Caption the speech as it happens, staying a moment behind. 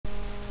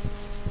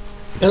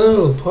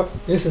Hello,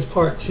 this is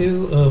part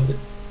two of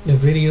the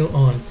video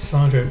on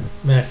Sandra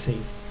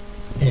Massey,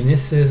 and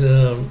this is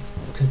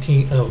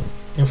continue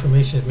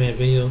information man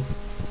video,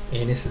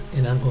 and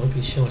I'm going to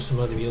be showing some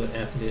other video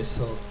after this.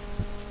 So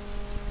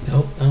I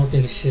don't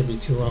think it should be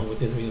too long with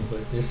this video,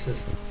 but this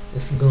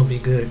is going to be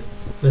good.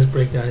 Let's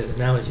break down his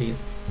analogy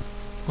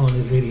on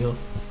this video.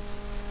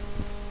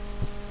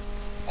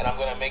 And I'm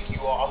going to let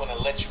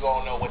you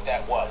all know what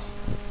that was.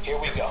 Here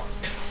we go.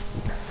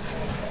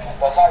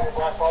 That's how your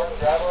black car in the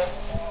driveway?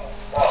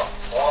 No.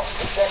 Well,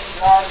 you check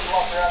your yard, you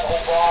walk around the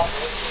whole block, you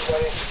didn't see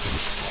anybody.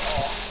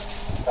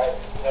 Right?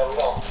 You know, we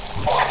don't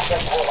check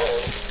the whole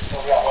area. So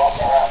we got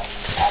walking around.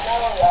 I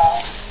know,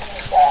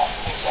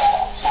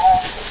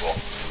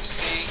 You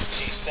see,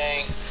 she's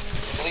saying,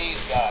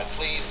 please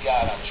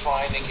God, I'm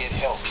trying to get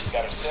help. She's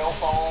got her cell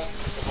phone.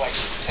 Looks like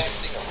she's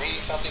texting or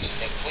reading something.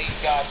 She's saying, please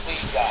God,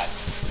 please God.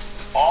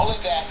 All of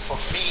that, for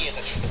me, as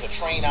a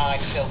trained eye,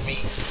 tells me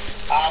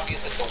it's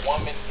obvious that the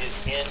woman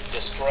is in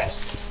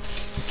distress.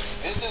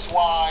 This is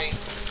why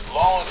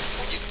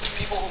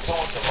people who go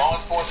into law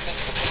enforcement,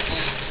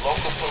 particularly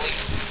local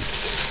police,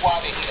 this is why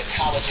they need a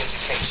college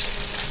education,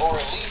 or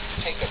at least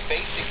take a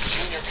basic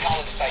junior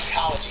college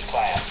psychology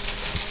class.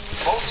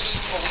 Most of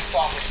these police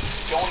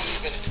officers don't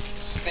even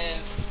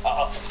spend,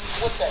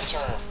 what's that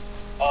term?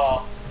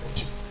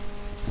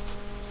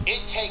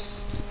 It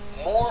takes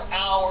more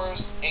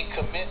hours and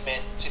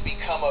commitment to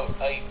become a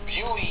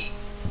beauty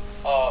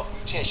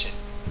beautician.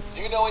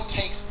 You know, it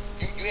takes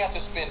you have to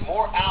spend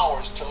more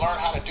hours to learn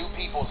how to do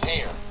people's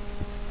hair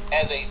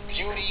as a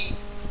beauty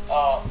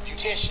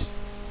beautician.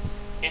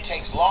 It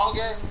takes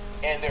longer,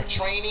 and their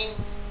training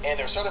and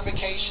their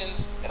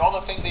certifications and all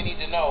the things they need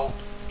to know,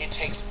 it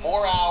takes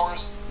more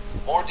hours,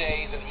 more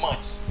days, and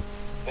months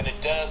than it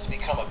does to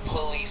become a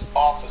police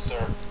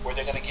officer, where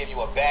they're going to give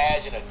you a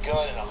badge and a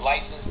gun and a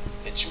license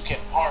that you can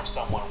harm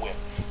someone with.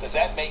 Does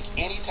that make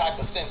any type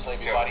of sense,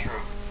 everybody? Yeah,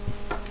 true.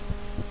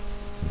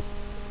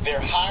 They're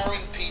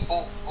hiring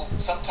people who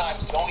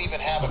sometimes don't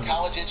even have a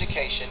college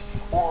education,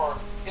 or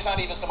it's not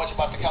even so much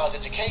about the college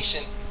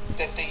education,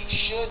 that they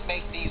should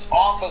make these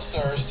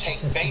officers take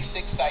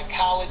basic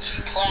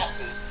psychology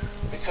classes,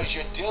 because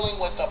you're dealing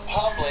with the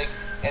public,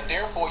 and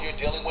therefore you're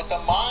dealing with the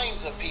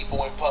minds of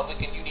people in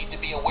public, and you need to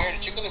be aware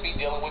that you're going to be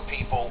dealing with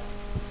people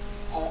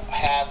who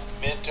have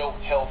mental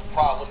health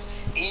problems,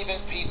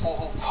 even people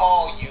who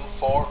call you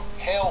for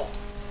help.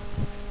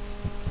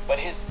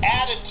 But his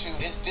attitude,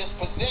 his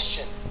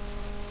disposition,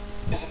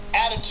 is an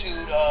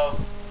attitude of,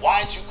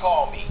 why'd you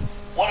call me?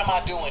 What am I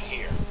doing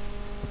here?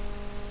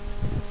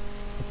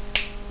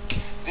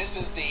 This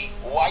is the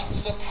white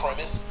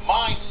supremacist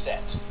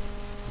mindset.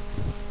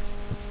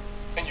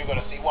 And you're going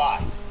to see why.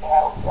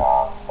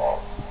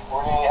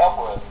 What do you need help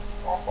with?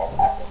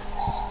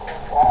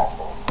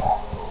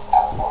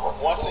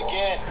 Once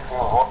again,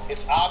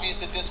 it's obvious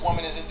that this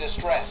woman is in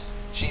distress.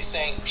 She's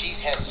saying she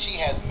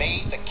has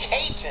made the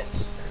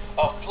cadence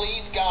of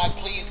please God,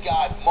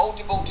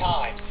 multiple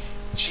times.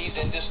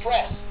 She's in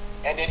distress.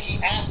 And then he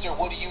asked her,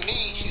 what do you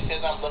need? She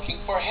says, I'm looking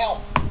for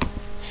help.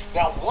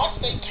 Now, once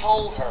they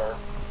told her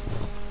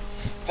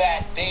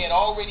that they had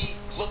already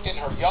looked in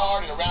her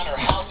yard and around her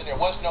house and there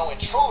was no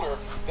intruder,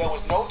 there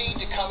was no need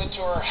to come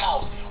into her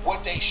house,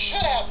 what they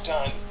should have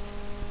done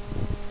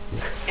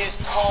is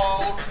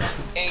called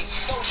a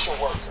social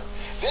worker.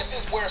 This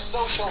is where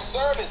social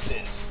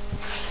services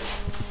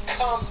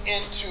comes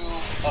into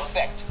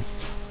effect.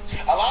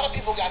 A lot of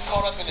people got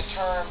caught up in the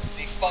term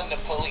defund the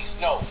police.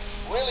 No,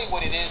 really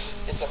what it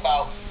is, it's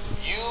about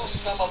use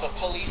some of the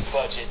police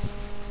budget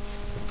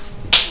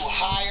to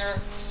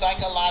hire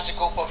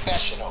psychological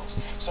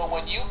professionals. So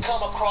when you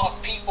come across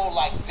people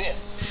like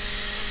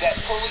this, that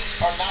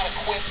police are not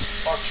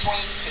equipped or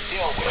trained to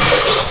deal with,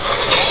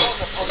 now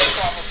as a police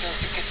officer,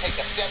 you can take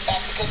a step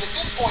back, because at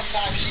this point in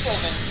time, she's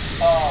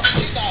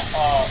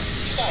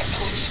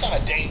not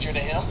a danger to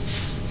him.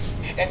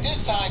 At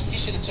this time, he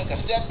should have took a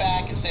step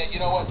back and said, you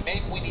know what,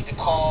 maybe we need to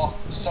call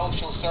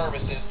social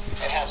services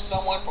and have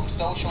someone from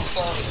social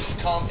services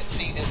come and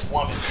see this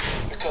woman,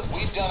 because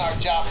we've done our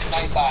job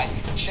tonight by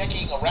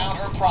checking around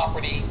her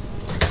property.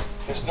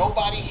 There's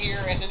nobody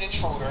here as an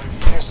intruder.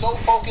 They're so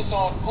focused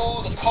on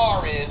who the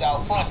car is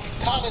out front.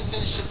 Common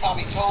sense should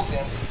probably told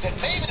them that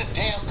maybe the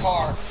damn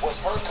car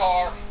was her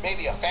car,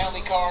 maybe a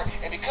family car,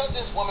 and because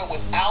this woman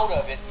was out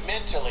of it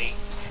mentally,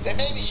 that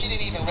maybe she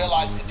didn't even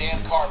realize the damn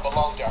car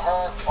belonged to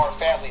her or a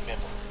family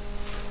member.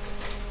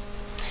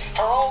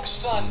 Her own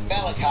son,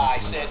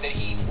 Malachi, said that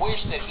he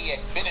wished that he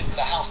had been at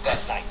the house that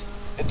night,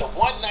 that the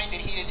one night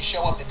that he didn't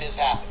show up, that this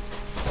happened.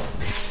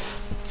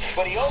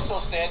 But he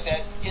also said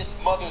that his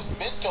mother's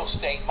mental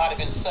state might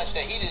have been such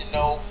that he didn't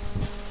know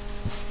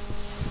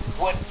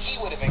what he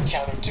would have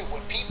encountered too.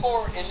 When people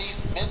are in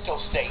these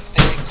mental states,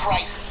 they're in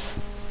crisis.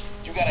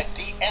 You got to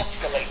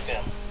de-escalate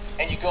them,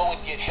 and you go and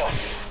get help.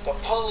 The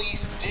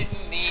police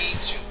didn't need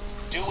to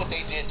do what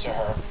they did to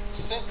her.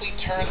 Simply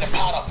turn the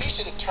pot off. He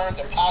should have turned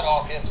the pot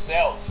off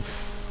himself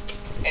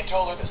and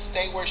told her to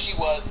stay where she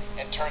was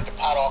and turn the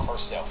pot off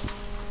herself.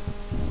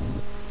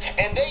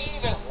 And they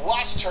even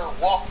watched her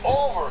walk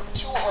over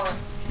to her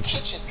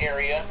kitchen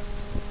area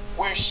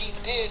where she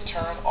did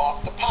turn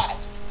off the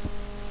pot.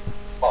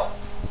 What?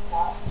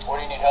 What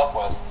do you need help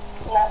with?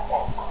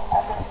 Nothing.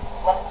 I just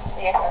wanted to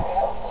see if I could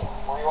help you.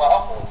 What do you want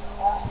help with?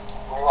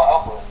 What do you want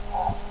help with?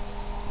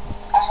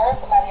 I heard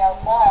somebody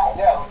outside.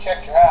 Yeah, we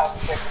checked your house,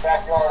 we checked your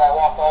backyard. I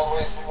walked all the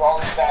way through all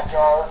these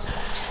backyards.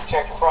 We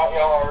checked your front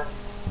yard.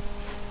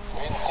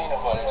 We didn't see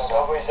nobody,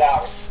 so nobody's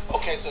out.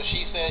 Okay, so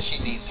she says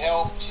she needs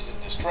help, she's in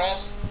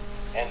distress,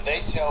 and they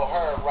tell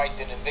her right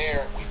then and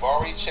there, we've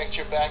already checked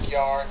your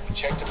backyard, we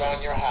checked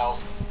around your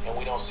house, and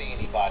we don't see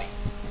anybody.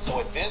 So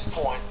at this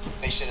point,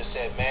 they should have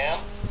said, ma'am,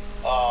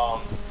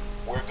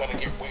 we're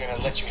gonna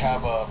let you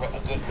have a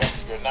good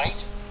rest of your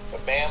night,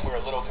 but ma'am, we're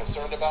a little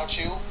concerned about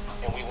you,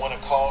 and we want to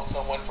call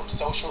someone from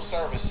social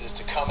services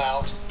to come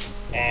out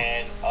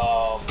and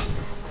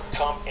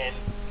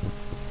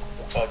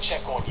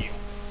check on you.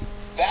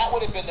 That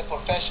would have been the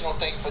professional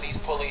thing for these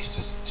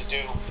police to do,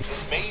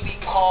 is maybe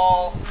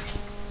call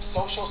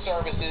social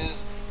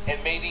services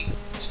and maybe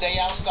stay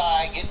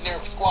outside, get in their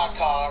squad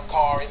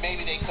car, and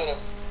maybe they could have,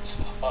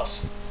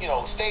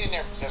 stayed in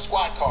their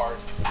squad car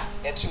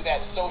until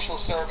that social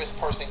service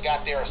person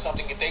got there or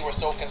something, if they were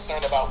so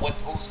concerned about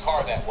whose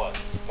car that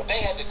was. But they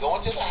had to go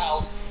into the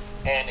house,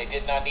 and they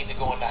did not need to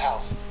go in the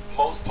house.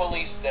 Most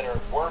police that are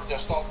worth their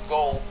salt and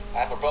gold, I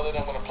have a brother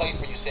that I'm going to play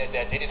for you, said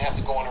that they didn't have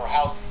to go in her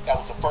house. That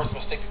was the first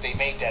mistake that they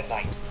made that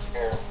night.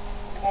 Here.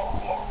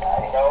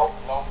 No.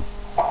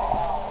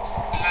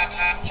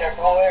 Check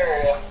the whole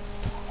area.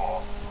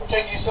 It'll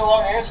take you so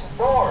long to answer the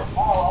door.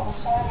 Oh, I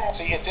was trying to.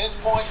 See, at this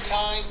point in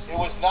time, it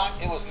was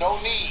no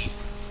need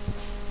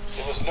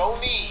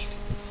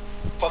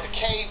for the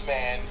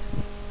caveman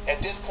at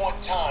this point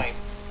in time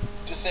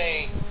to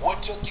say,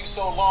 what took you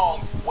so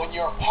long, when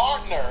your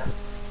partner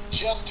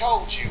just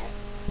told you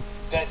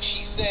that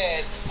she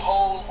said,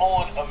 hold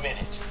on a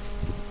minute.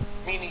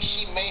 Meaning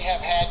she may have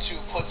had to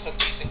put some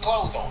decent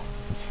clothes on.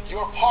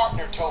 Your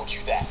partner told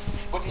you that.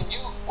 But then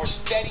you were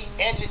steady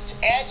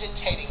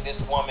agitating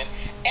this woman,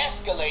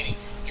 escalating.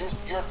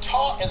 You're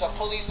taught as a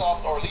police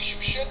officer, or at least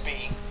you should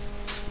be,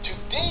 to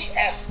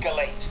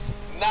de-escalate,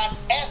 not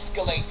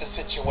escalate the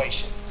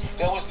situation.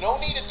 There was no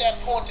need at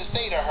that point to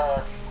say to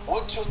her,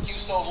 what took you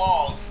so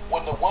long,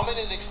 when the woman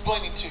is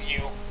explaining to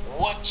you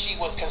what she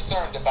was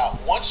concerned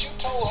about. Once you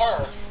told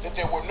her that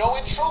there were no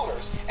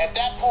intruders, at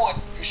that point,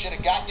 you should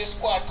have gotten your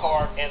squad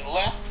car and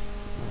left.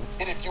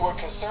 And if you were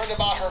concerned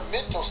about her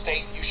mental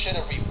state, you should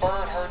have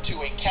referred her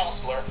to a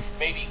counselor,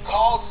 maybe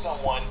called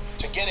someone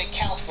to get a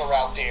counselor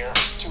out there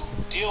to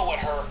deal with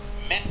her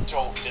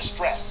mental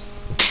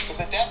distress.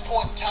 Because at that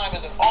point in time,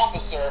 as an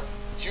officer,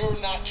 you're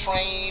not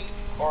trained,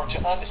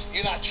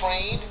 you're not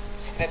trained.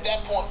 And at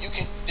that point,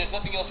 there's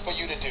nothing else for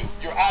you to do.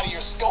 You're out of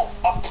your scope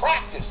of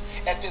practice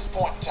at this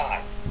point in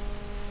time.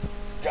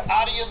 You're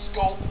out of your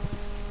scope.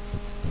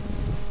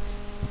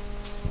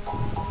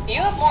 You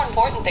have more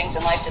important things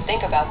in life to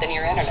think about than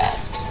your internet.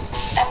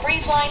 At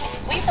BreezeLine,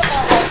 we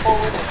propel life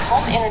forward with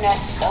home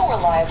internet so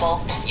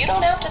reliable, you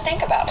don't have to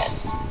think about it.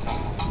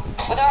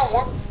 With our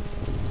work...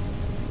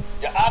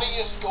 You're out of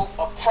your scope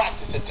of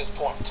practice at this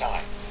point in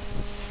time.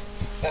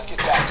 Let's get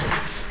back to it.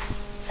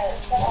 I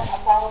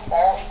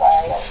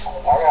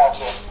got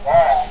you.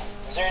 Alright.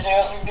 Is there anything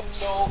else we can do?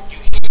 So you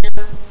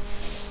hear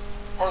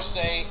her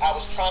say, I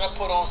was trying to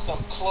put on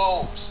some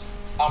clothes.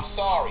 I'm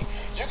sorry.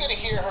 You're going to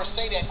hear her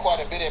say that quite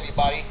a bit,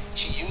 everybody.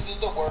 She uses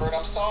the word,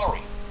 I'm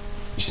sorry.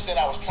 She said,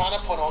 I was trying to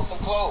put on some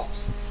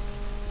clothes.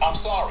 I'm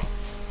sorry.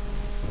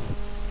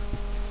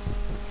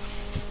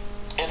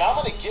 And I'm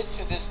going to get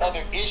to this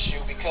other issue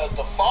because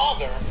the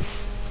father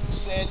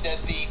said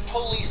that the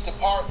police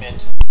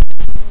department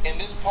in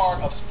this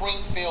part of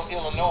Springfield,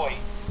 Illinois,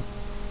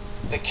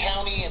 the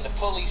county and the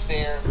police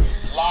there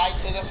lied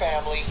to the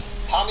family.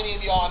 How many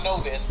of y'all know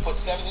this? Put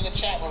sevens in the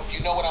chat room if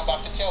you know what I'm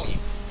about to tell you.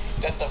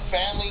 That the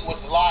family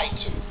was lied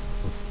to.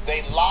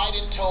 They lied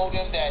and told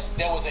them that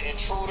there was an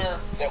intruder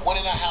that went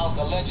in the house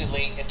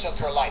allegedly and took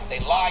her life.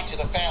 They lied to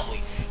the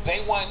family. They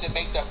wanted to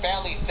make the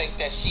family think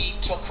that she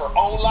took her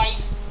own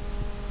life.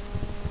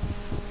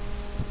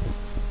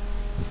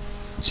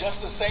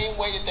 Just the same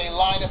way that they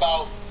lied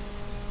about,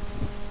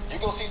 you're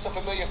going to see some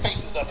familiar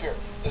faces up here.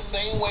 The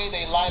same way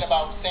they lied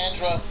about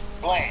Sandra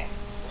Bland.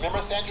 Remember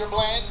Sandra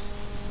Bland?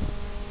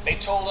 They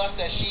told us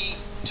that she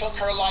took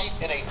her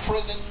life in a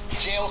prison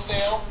jail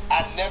cell.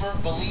 I never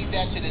believed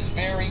that to this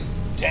very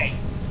day.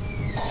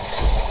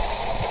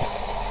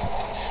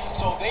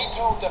 So they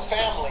told the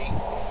family,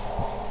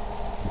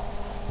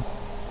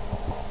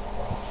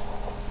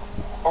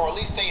 or at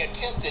least they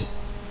attempted,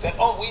 that,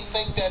 oh, we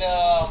think that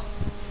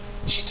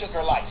she took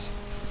her life.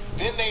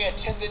 Then they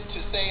attempted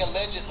to say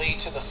allegedly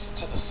to the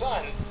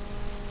son,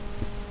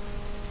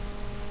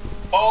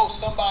 oh,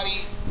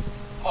 somebody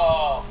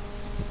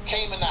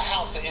came in the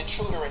house, an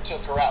intruder, and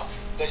took her out.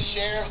 The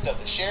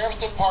sheriff's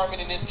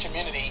department in this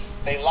community,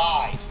 they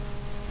lied.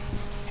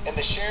 And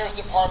the sheriff's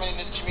department in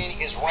this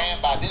community is ran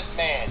by this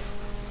man,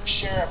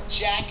 Sheriff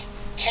Jack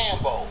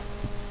Campbell.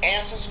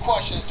 Answers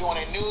questions during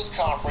a news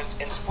conference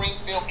in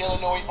Springfield,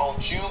 Illinois on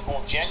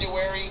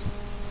January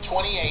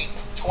 28,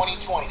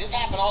 2020. This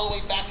happened all the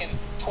way back in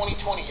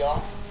 2020,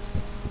 y'all.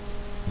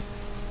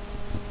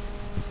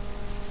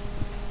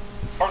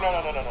 Or no.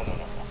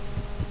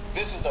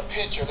 This is a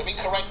picture. Let me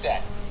correct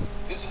that.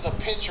 This is a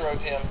picture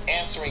of him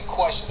answering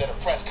questions at a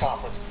press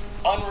conference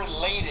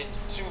unrelated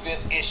to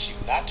this issue,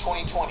 not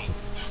 2020.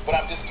 But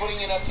I'm just putting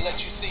it up to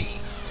let you see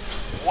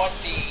what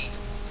the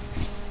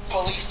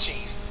police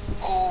chief,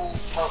 who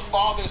her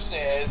father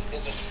says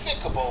is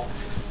despicable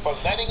for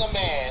letting a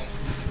man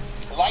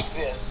like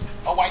this,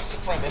 a white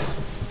supremacist,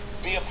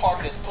 be a part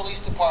of this police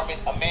department,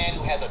 a man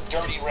who has a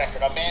dirty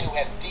record, a man who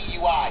has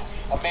DUIs,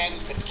 a man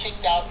who's been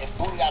kicked out and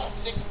booted out of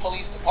 6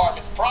 police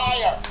departments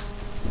prior.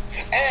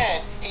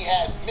 And he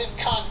has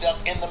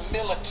misconduct in the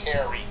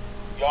military,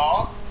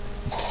 y'all.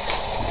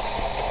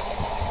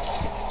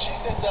 She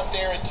sits up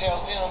there and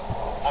tells him,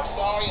 I'm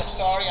sorry,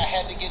 I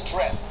had to get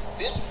dressed.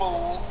 This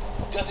fool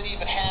doesn't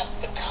even have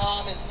the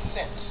common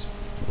sense.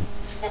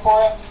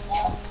 For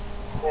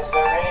you? Is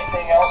there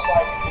anything else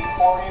I can do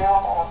for you?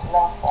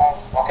 No, sir.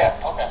 Okay,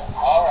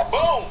 all right.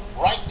 Boom!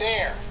 Right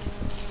there.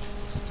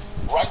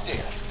 Right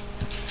there.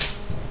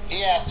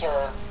 He asked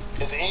her,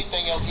 is there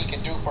anything else he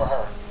can do for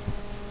her?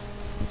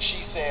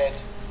 She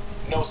said,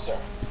 no, sir.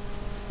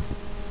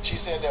 She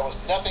said there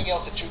was nothing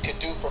else that you could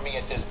do for me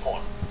at this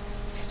point.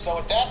 So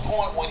at that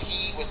point, when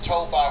he was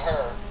told by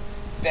her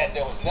that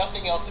there was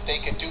nothing else that they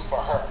could do for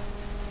her,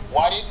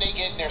 why didn't they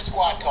get in their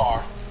squad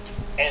car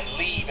and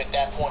leave at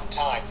that point in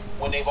time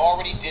when they've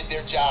already did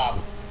their job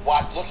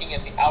while looking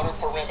at the outer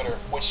perimeter,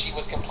 which she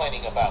was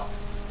complaining about?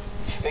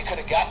 They could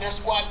have gotten their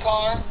squad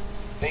car.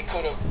 They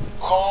could have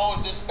called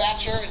a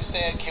dispatcher and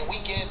said, can we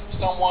get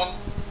someone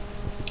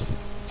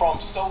from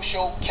a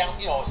social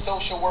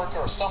worker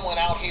or someone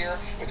out here?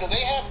 Because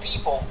they have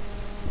people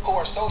who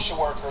are social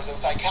workers and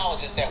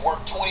psychologists that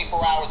work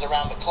 24 hours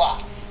around the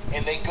clock,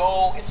 and they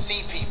go and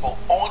see people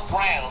on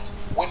grounds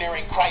when they're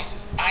in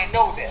crisis. I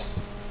know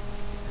this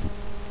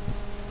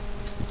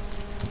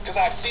because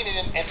I've seen it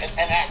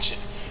in action.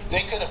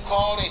 They could have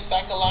called a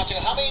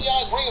psychological, how many of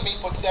y'all agree with me?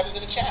 Put 7s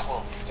in the chat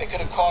room. They could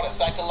have called a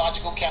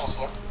psychological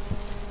counselor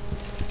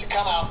to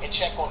come out and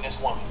check on this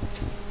woman.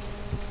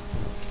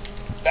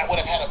 That would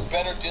have had a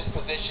better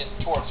disposition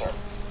towards her.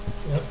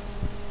 Yep.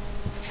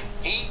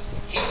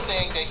 He's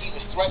saying that he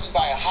was threatened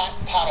by a hot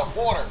pot of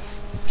water.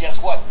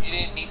 Guess what? You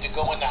didn't need to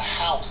go in the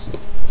house.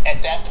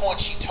 At that point,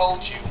 she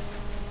told you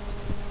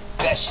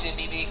that she didn't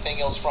need anything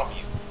else from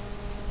you.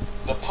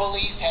 The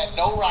police had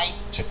no right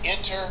to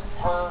enter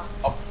her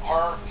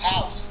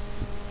house.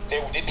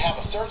 They didn't have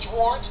a search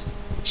warrant.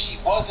 She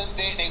wasn't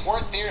there. They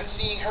weren't there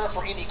seeing her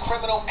for any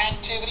criminal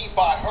activity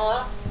by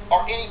her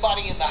or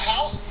anybody in the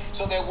house.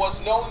 So there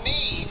was no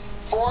need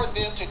for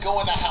them to go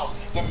in the house.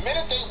 The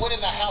minute they went in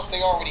the house,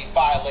 they already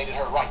violated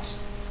her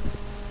rights.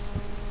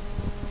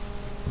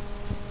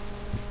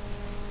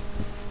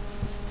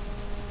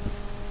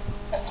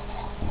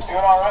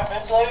 Doing all right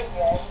mentally?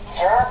 Yes.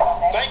 Sure?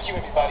 Thank you,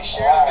 everybody.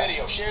 Share the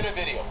video. Share the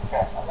video.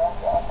 Okay.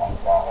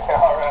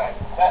 All right.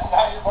 That's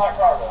not your black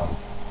car, though.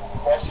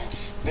 That's you.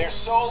 They're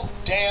so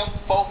damn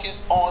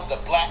focused on the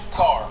black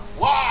car.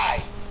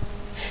 Why?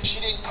 She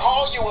didn't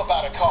call you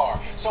about a car.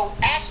 So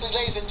actually,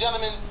 ladies and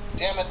gentlemen,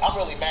 damn it, I'm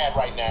really mad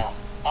right now.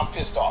 I'm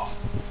pissed off.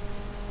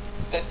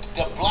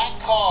 The black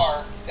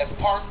car that's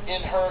parked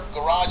in her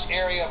garage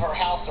area of her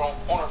house or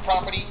on her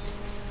property,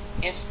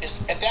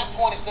 it's at that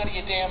point, it's none of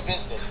your damn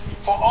business.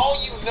 For all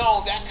you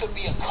know, that could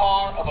be a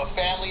car of a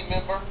family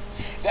member.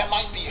 That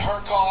might be her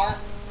car.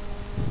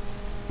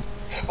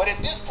 But at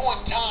this point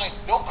in time,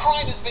 no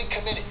crime has been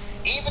committed.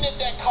 Even if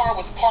that car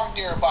was parked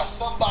there by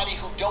somebody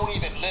who don't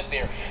even live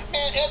there.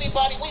 Man,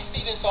 everybody, we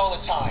see this all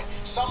the time.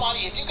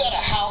 Somebody, if you got a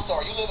house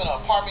or you live in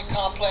an apartment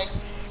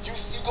complex,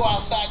 you go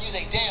outside, you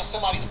say, damn,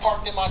 somebody's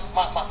parked in my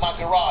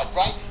garage,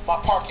 right? My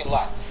parking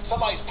lot.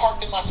 Somebody's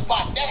parked in my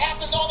spot. That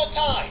happens all the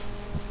time.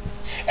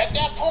 At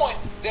that point,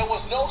 there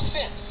was no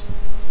sense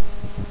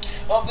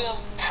of them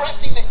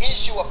pressing the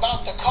issue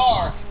about the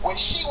car when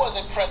she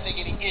wasn't pressing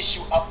any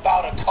issue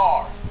about a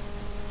car.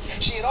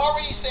 She had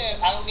already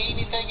said, I don't need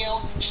anything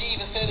else. She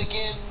even said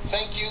again,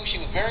 thank you. She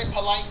was very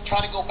polite,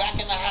 trying to go back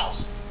in the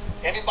house.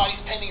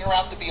 Everybody's painting her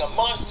out to be a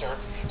monster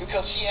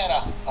because she had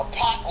a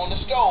pot on the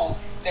stove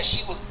that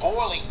she was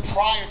boiling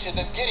prior to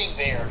them getting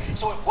there.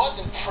 So it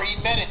wasn't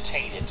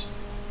premeditated.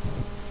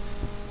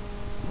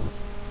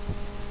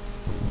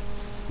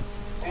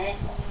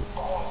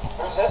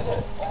 Who's this?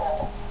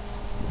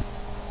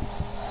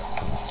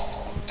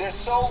 They're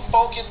so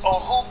focused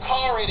on who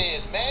car it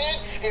is, man.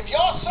 If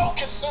y'all so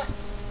concerned,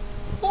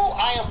 oh,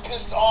 I am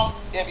pissed off,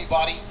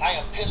 everybody. I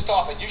am pissed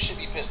off, and you should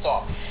be pissed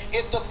off.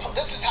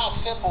 This is how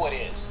simple it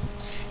is.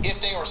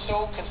 If they are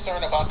so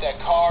concerned about that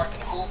car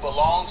and who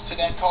belongs to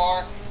that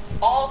car,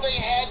 all they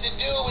had to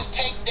do is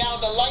take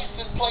down the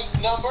license plate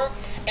number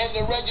and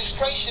the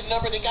registration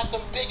number. They got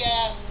them big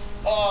ass,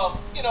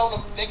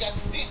 they got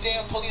these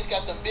damn police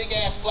got them big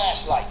ass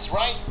flashlights,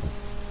 right?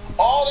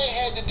 All they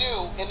had to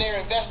do in their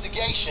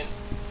investigation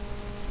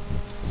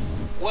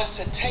was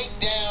to take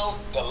down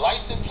the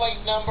license plate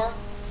number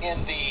and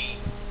the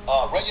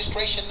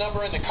registration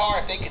number in the car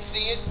if they could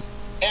see it,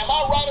 Am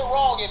I right or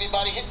wrong,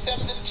 everybody? Hit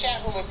sevens in the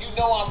chat room if you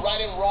know I'm right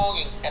and wrong,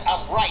 and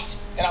I'm right,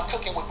 and I'm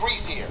cooking with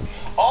grease here.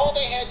 All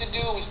they had to do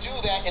was do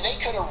that, and they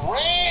could have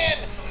ran.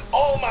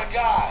 Oh my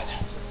God.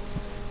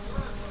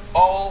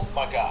 Oh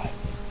my God.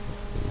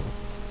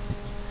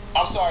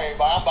 I'm sorry,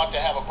 everybody. I'm about to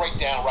have a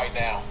breakdown right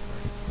now.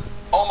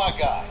 Oh my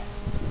God.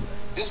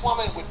 This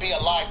woman would be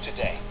alive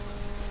today.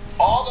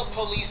 All the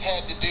police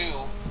had to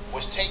do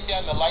was take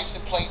down the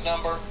license plate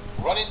number,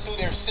 run it through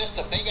their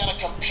system. They got a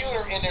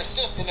computer in their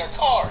system, in their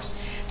cars.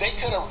 They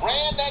could have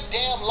ran that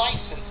damn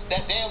license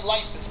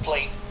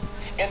plate,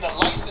 and the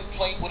license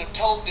plate would have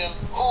told them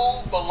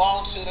who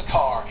belongs to the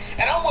car.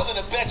 And I'm willing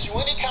to bet you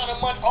any kind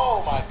of money.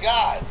 Oh my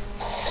God.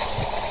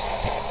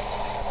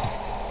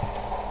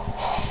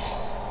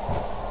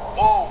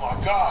 Oh my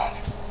God.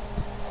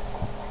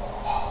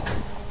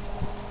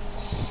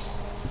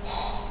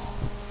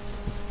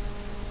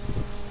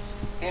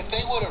 If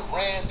they would have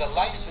ran the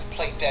license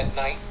plate that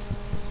night,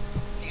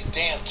 these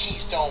damn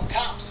Keystone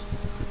cops,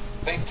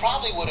 they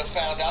probably would have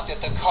found out that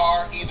the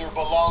car either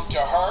belonged to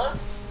her,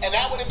 and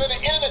that would have been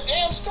the end of the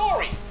damn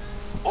story,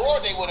 or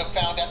they would have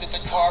found out that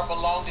the car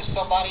belonged to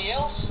somebody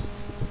else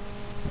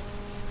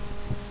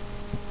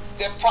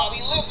that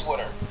probably lives with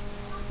her,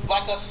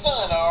 like a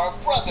son or a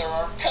brother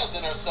or a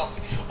cousin or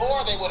something,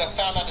 or they would have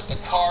found out that the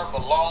car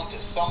belonged to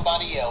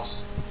somebody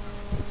else.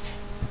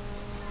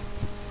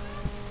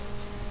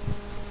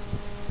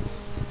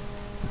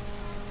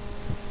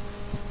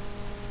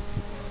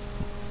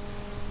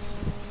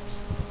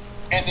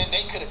 And then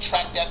they could have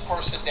tracked that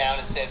person down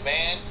and said,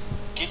 man,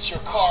 get your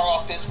car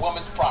off this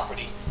woman's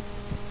property.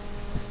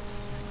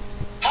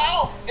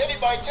 How?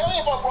 Everybody tell me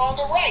if I'm wrong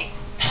or right.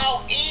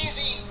 How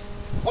easy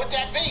would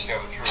that be?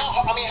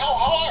 How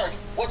hard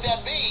would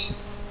that be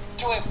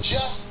to have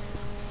just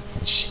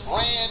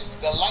ran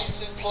the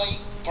license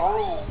plate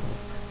through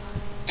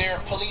their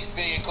police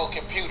vehicle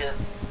computer,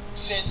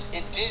 since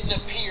it didn't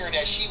appear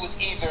that she was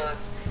either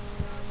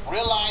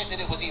realized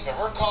that it was either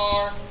her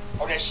car,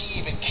 or that she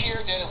even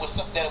cared that it was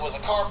a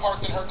car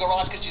parked in her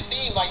garage, because she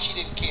seemed like she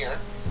didn't care.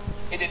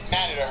 It didn't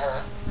matter to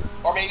her.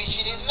 Or maybe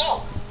she didn't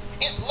know.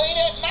 It's late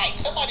at night.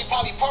 Somebody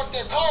probably parked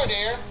their car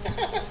there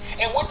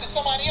and went to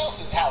somebody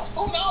else's house.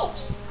 Who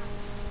knows?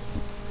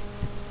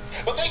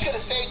 But they could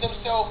have saved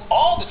themselves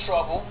all the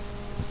trouble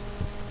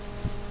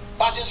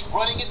by just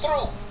running it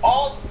through.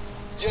 All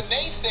your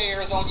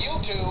naysayers on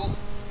YouTube,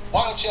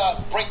 why don't y'all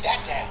break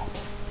that down?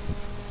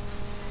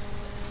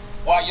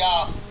 While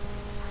y'all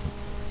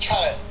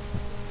try to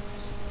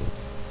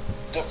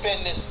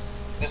defend this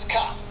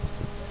cop,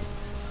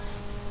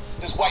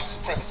 this white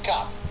supremacist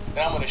cop. And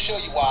I'm going to show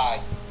you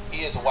why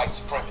he is a white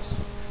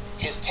supremacist.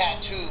 His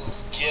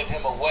tattoos give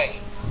him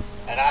away.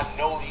 And I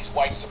know these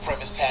white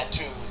supremacist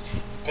tattoos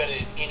better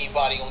than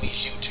anybody on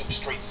these YouTube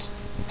streets.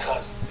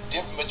 Because the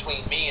difference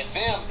between me and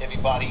them,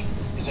 everybody,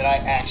 is that I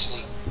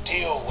actually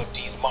deal with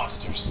these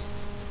monsters.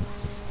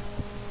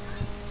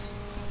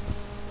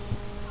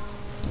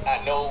 I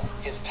know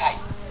his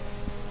type.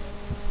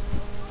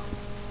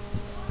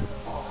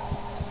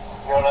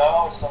 You don't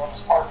know? Someone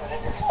just parked it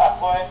in your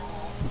driveway?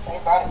 They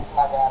brought it to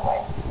my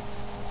driveway.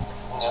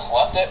 And just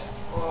left it?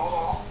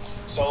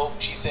 Mm-hmm. So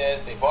she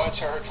says they brought it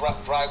to her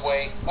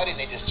driveway. Why didn't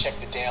they just check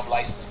the damn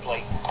license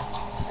plate?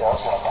 Yeah,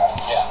 that's what I got.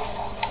 Yeah.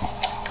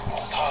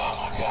 Oh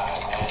my God,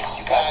 man.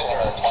 You guys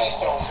are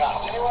Keystone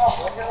cops.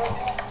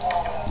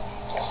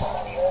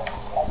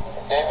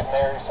 David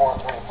Mary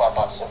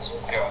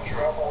 43556. Yeah,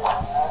 sure.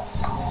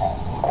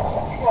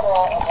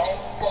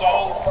 So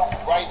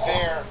right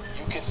there,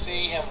 you can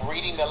see him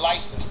reading the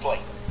license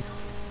plate.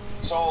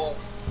 So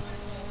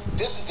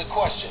this is the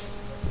question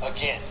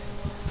again.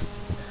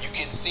 You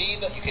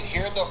can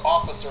hear the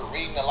officer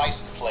reading the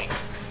license plate.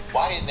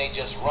 Why didn't they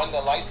just run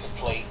the license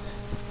plate?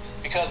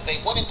 Because they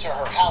went into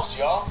her house,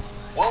 y'all.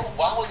 Well,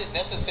 why was it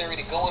necessary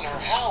to go in her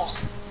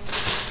house?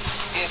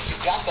 If you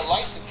got the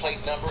license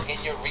plate number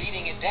and you're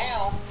reading it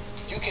down,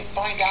 you can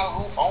find out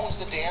who owns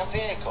the damn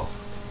vehicle.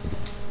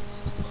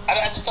 I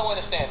just don't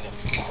understand them.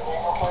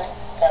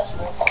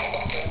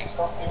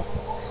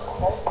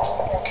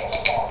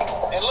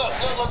 And look,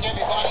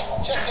 everybody,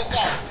 check this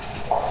out.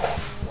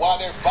 While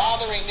they're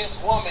bothering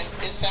this woman,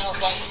 it sounds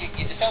like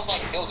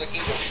those are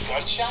either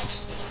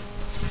gunshots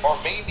or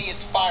maybe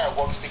it's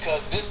fireworks,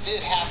 because this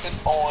did happen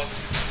on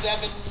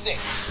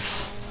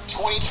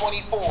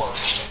 7/6/2024,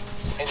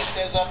 and it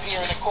says up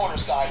here in the corner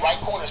side, right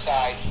corner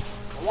side,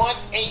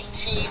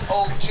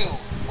 1:18:02.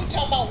 We're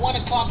talking about 1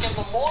 o'clock in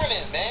the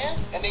morning, man,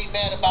 and they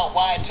mad about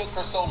why it took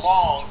her so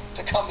long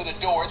to come to the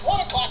door. It's 1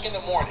 o'clock in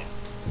the morning.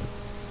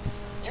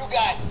 You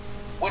got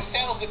what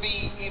sounds to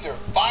be either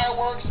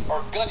fireworks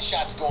or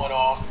gunshots going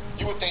off.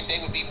 You would think they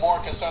would be more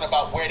concerned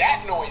about where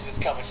that noise is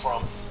coming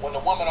from, when the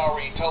woman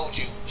already told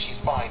you she's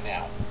fine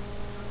now.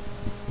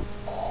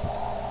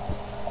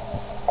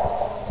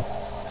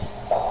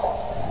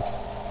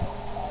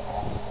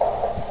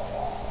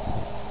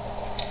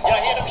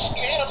 Y'all hear them?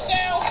 You hear them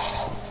sounds?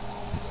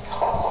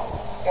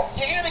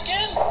 You hear it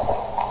again?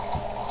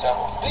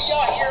 Do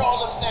y'all hear all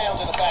them sounds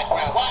in the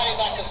background? Why are they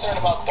not concerned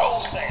about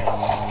those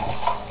sounds?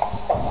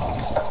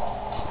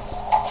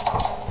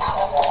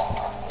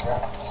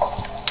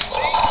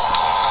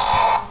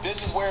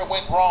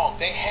 wrong.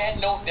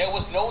 There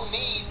was no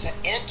need to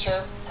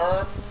enter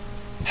her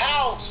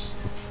house.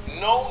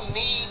 No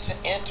need to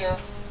enter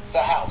the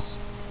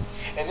house.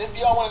 And if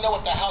y'all want to know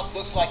what the house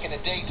looks like in the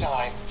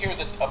daytime, here's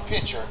a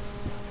picture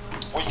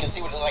where you can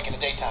see what it looks like in the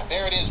daytime.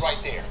 There it is right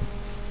there.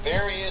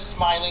 There he is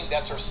smiling.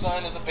 That's her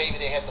son as a baby.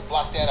 They had to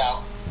block that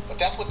out. But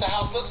that's what the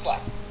house looks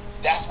like.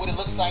 That's what it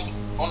looks like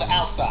on the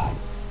outside.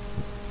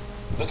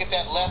 Look at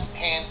that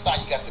left-hand side.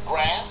 You got the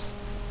grass.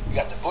 You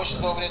got the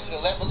bushes over there to the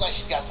left. Looks like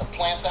she's got some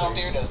plants out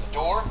there. There's the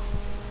door.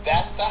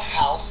 That's the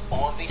house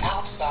on the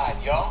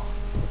outside, y'all.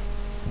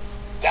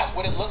 That's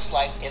what it looks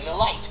like in the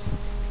light,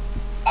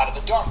 out of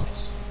the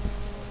darkness.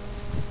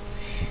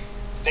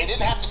 They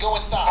didn't have to go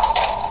inside.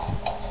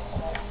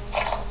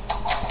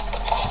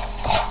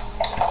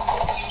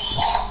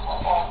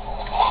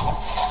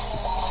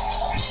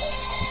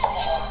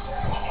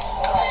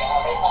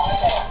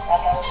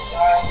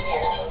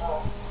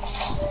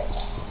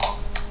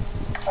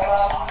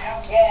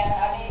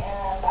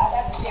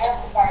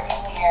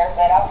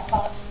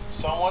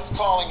 Someone's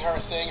calling her,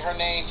 saying her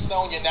name,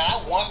 Sonia. Now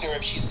I wonder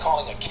if she's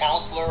calling a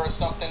counselor or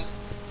something.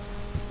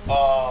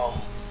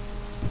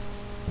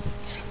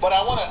 But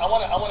I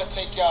wanna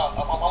take y'all.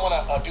 I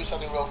wanna do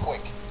something real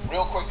quick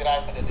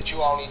that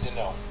you all need to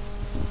know.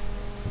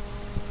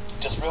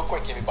 Just real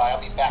quick, everybody.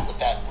 I'll be back with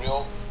that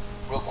real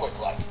quick,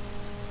 like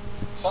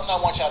something I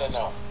want y'all to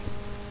know.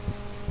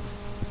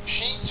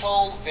 She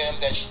told them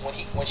that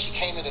when she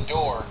came to the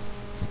door,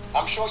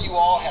 I'm sure you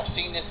all have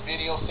seen this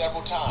video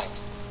several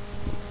times,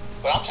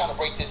 but I'm trying to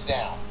break this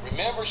down.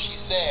 Remember, she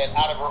said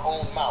out of her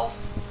own mouth,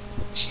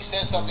 she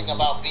said something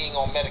about being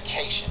on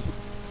medication,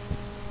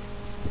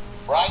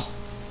 right?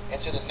 And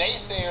to the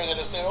naysayers that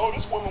are saying, oh,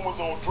 this woman was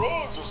on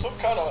drugs or some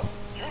kind of,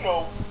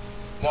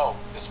 no,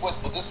 this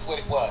is what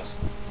it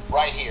was.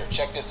 Right here,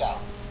 check this out.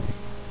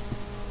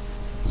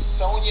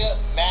 Sonia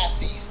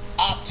Massey's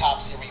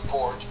autopsy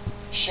report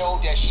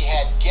showed that she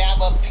had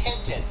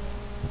gabapentin.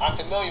 I'm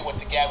familiar with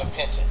the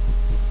gabapentin.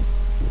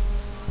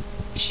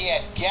 She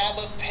had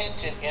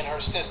gabapentin in her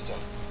system.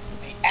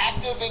 The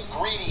active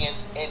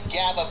ingredients in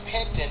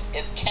gabapentin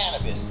is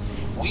cannabis.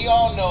 We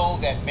all know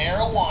that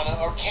marijuana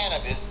or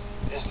cannabis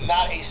is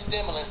not a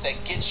stimulant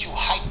that gets you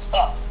hyped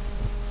up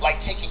like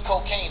taking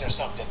cocaine or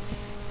something.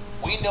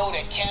 We know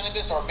that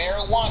cannabis or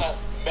marijuana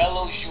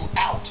mellows you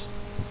out.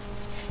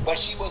 But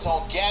she was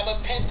on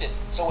gabapentin,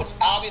 so it's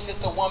obvious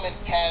that the woman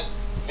has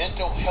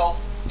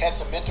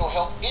some mental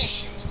health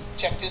issues.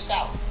 Check this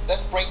out.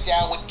 Let's break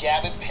down what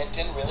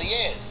gabapentin really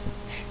is.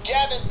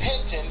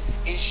 Gabapentin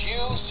is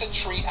used to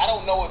treat, I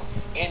don't know if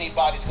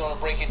anybody's going to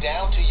break it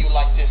down to you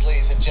like this,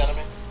 ladies and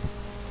gentlemen.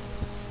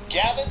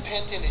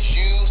 Gabapentin is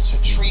used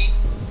to treat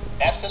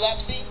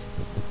epilepsy,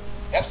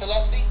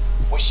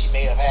 which she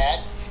may have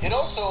had. It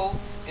also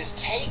is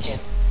taken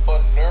for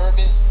nerve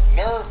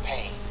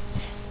pain.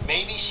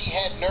 Maybe she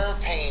had nerve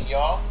pain,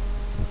 y'all,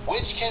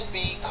 which can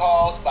be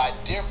caused by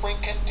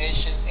different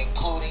conditions,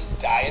 including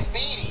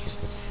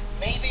diabetes.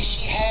 Maybe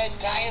she had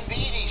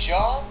diabetes,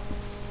 y'all.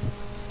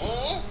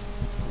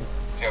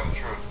 Tell the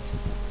truth.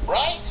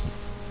 Right?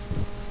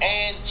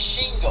 And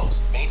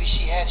shingles. Maybe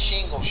she had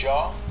shingles,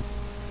 y'all.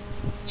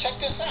 Check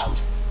this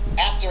out.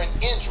 After an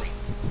injury.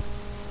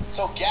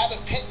 So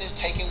gabapentin is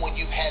taken when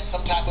you've had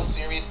some type of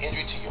serious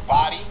injury to your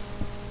body.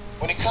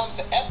 When it comes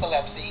to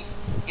epilepsy,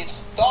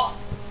 it's thought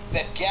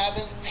that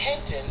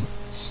gabapentin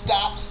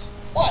stops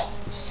what?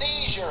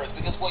 Seizures.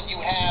 Because when you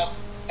have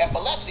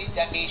epilepsy,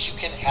 that means you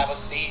can have a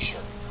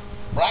seizure.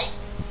 Right?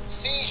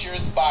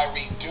 Seizures by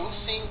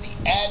reducing the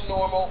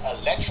abnormal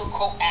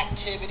electrical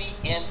activity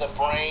in the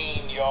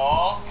brain,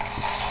 y'all.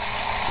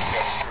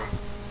 Tell the truth.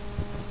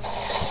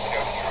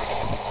 Tell the truth.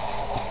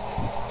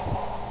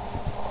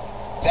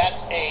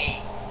 That's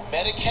a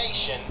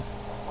medication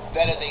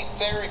that is a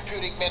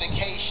therapeutic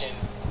medication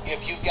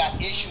if you've got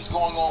issues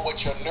going on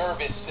with your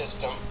nervous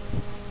system,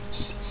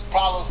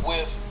 problems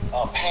with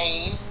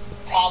pain,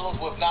 problems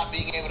with not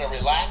being able to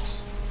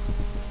relax,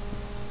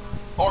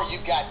 or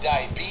you've got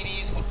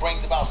diabetes, which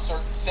brings about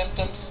certain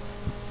symptoms.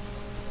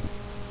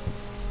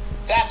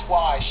 That's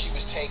why she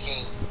was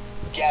taking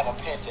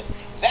gabapentin.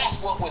 That's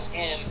what was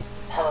in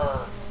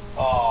her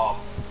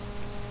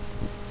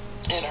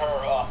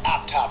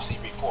autopsy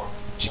report.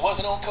 She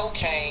wasn't on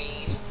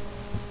cocaine.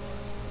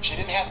 She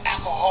didn't have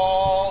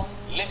alcohol,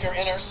 liquor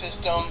in her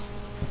system.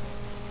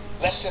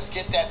 Let's just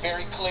get that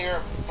very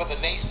clear for the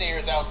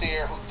naysayers out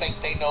there who think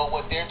they know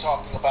what they're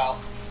talking about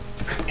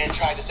and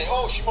try to say,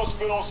 oh, she must have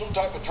been on some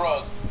type of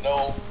drug.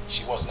 No,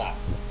 she was not.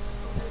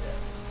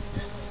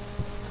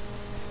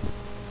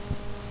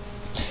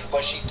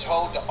 But she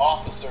told the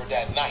officer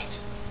that night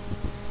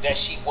that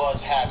she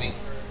was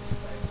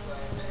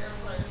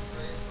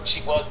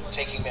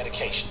taking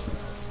medication.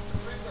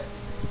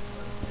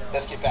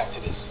 Let's get back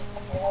to this.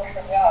 Are you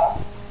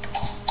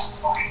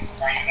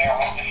there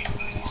with me?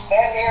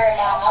 They're here in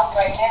my house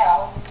right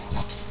now.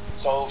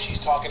 So she's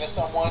talking to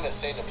someone that's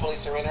saying the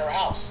police are in her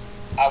house.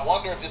 I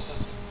wonder if this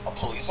is a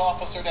police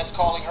officer that's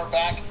calling her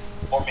back,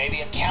 or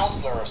maybe a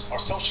counselor or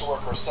social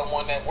worker, or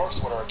someone that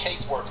works with her, a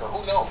caseworker,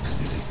 who knows?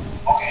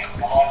 Okay,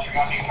 how much you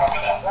gonna need to cover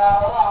that? No,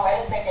 hold on, wait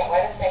a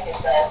second,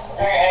 sir.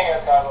 You can hang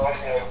up, Carlo.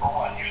 For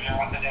what? You're there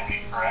with the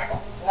deputy, correct?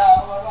 No,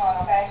 hold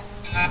on, okay?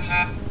 You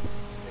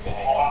can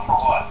hang on for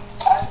what?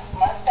 Just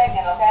 1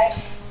 second, okay?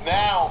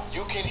 Now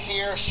you can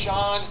hear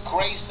Sean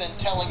Grayson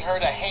telling her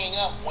to hang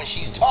up when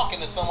she's talking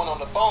to someone on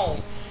the phone.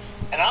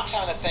 And I'm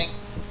trying to think,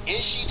 is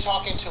she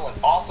talking to an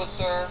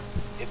officer?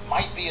 It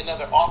might be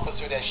another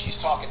officer that she's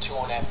talking to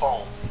on that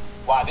phone.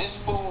 While this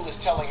fool is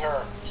telling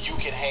her, you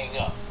can hang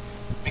up.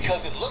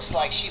 Because it looks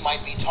like she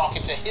might be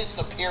talking to his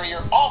superior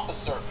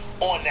officer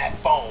on that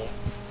phone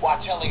while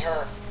telling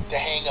her to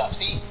hang up.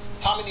 See,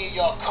 how many of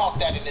y'all caught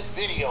that in this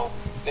video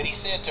that he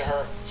said to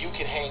her, you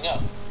can hang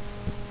up?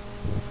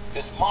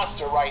 This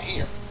monster right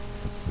here,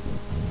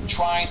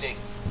 trying to,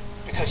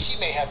 because she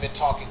may have been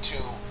talking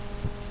to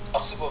a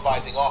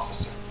supervising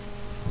officer.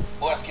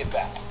 Let's get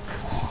back.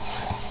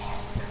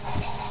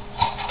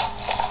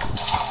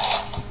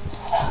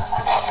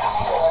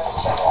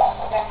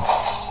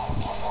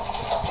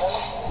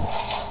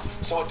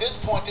 So at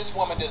this point, this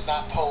woman does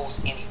not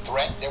pose any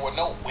threat. There were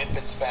no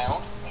weapons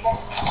found.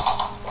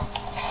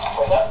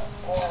 What's up?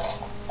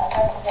 I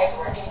got some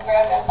paperwork. Can you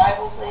grab that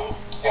Bible,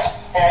 please? Yeah.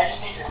 Hey, I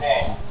just need your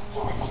name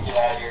so we can get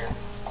out of here.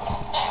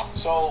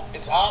 So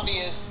it's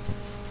obvious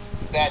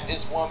that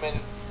this woman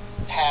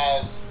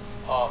has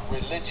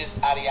religious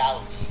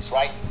ideologies,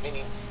 right?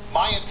 Meaning,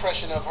 my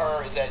impression of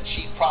her is that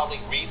she probably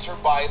reads her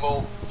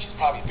Bible. She's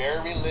probably very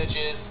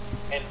religious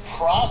and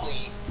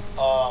probably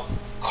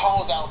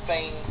calls out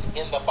things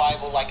in the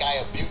Bible like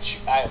I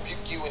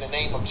rebuke you in the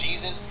name of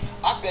Jesus.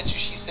 I bet you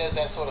she says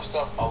that sort of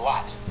stuff a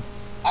lot.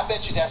 I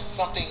bet you that's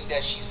something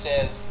that she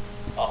says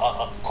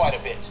quite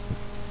a bit.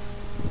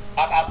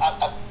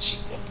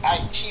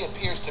 She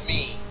appears to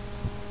me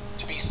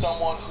to be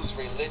someone who's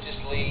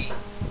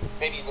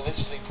maybe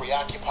religiously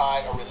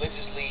preoccupied or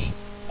religiously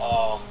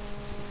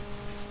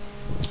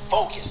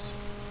focused.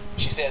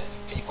 She says,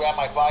 can you grab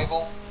my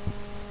Bible?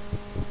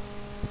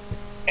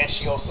 And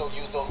she also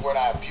used those words,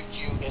 I rebuke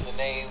you in the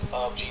name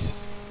of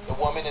Jesus. The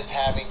woman is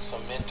having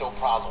some mental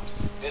problems.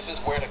 This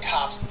is where the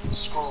cops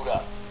screwed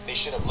up. They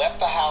should have left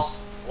the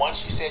house. Once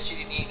she said she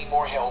didn't need any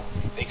more help,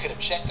 they could have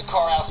checked the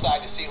car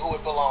outside to see who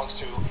it belongs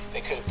to.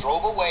 They could have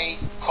drove away,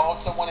 called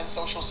someone in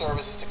social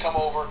services to come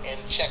over and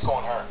check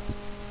on her.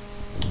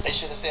 They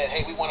should have said,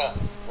 hey, we want a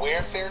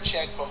welfare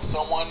check from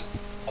someone,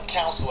 a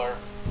counselor,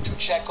 to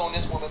check on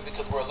this woman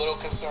because we're a little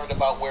concerned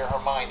about where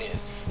her mind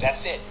is.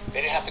 That's it.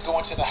 They didn't have to go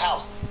into the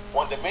house.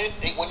 The minute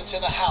they went into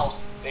the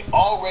house, they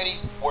already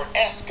were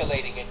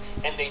escalating it,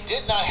 and they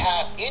did not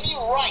have any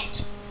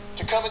right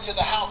to come into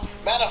the house.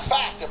 Matter of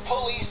fact, the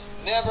police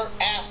never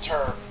asked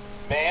her,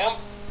 ma'am,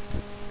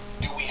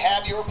 do we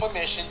have your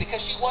permission?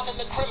 Because she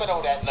wasn't the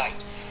criminal that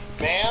night.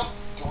 Ma'am,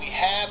 do we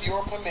have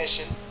your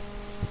permission?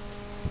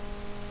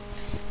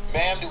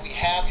 Ma'am, do we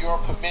have your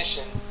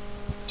permission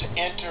to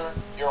enter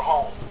your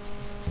home?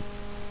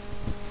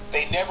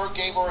 They never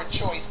gave her a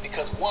choice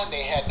because, one,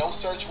 they had no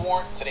search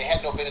warrant, so they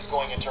had no business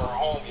going into her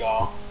home,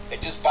 y'all. They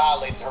just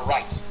violated her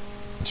rights.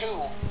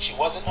 Two, she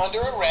wasn't under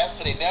arrest,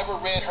 so they never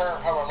read her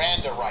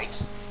Miranda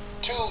rights.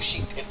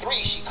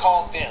 Three, she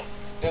called them.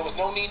 There was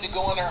no need to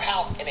go in her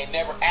house, and they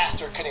never asked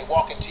her, could they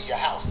walk into your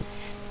house?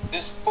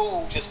 This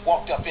fool just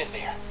walked up in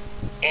there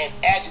and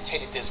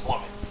agitated this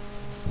woman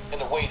in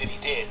the way that he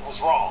did. It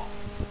was wrong.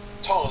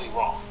 Totally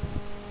wrong.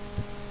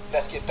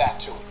 Let's get back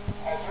to it.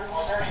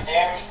 Was there any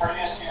damage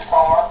previous to your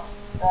car?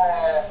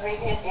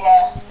 Previous,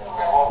 yeah.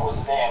 Okay, what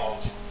was the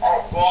damage?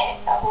 Dent,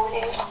 I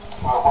believe.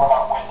 Well, what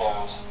about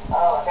windows?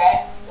 Oh,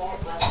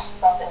 it was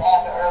something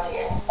happened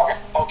earlier.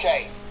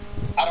 Okay.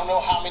 I don't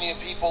know how many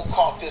people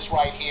caught this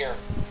right here,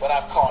 but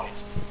I've caught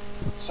it.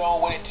 So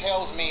what it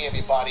tells me,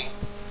 everybody,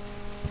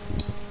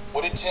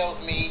 what it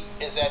tells me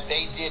is that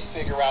they did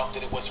figure out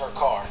that it was her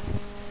car.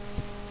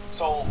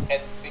 So,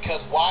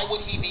 because why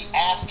would he be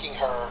asking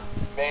her,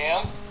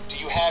 ma'am, do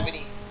you have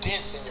any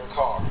dents in your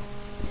car?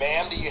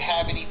 Ma'am, do you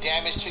have any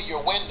damage to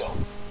your window?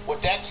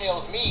 What that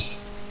tells me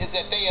is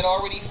that they had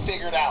already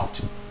figured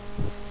out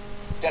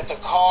that the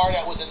car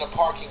that was in the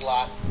parking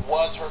lot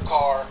was her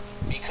car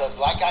because,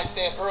 like I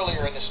said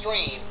earlier in the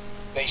stream,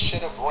 they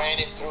should have ran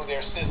it through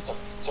their system.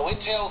 So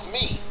it tells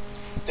me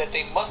that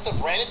they must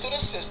have ran it through the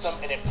system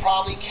and it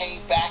probably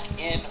came back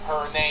in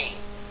her name,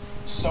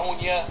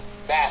 Sonia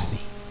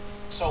Massey.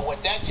 So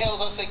what that tells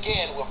us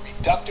again with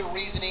reductive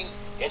reasoning,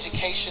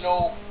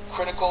 educational,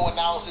 critical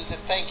analysis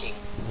and thinking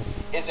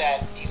is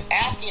that he's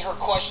asking her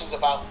questions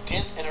about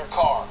dents in her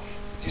car.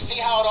 You see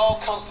how it all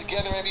comes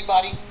together,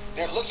 everybody?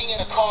 They're looking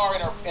at a car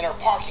in her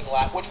parking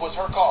lot, which was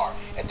her car.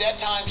 At that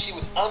time, she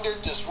was under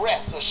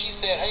distress, so she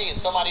said, hey,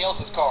 it's somebody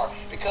else's car,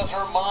 because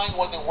her mind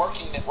wasn't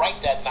working right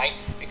that night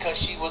because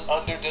she was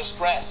under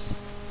distress.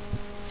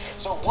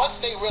 So once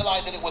they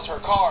realized that it was her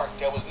car,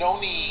 there was no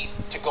need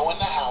to go in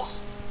the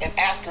house and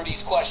ask her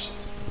these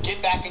questions.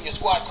 Get back in your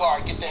squad car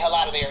and get the hell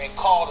out of there and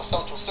call the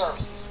social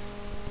services.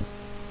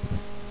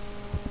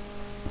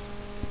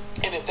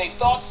 And if they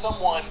thought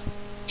someone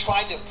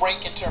tried to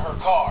break into her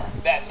car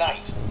that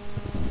night,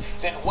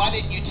 then why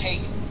didn't you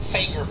take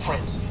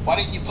fingerprints? Why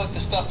didn't you put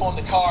the stuff on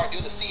the car and do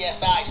the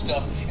CSI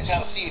stuff and try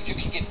to see if you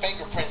can get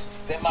fingerprints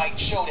that might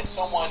show that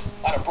someone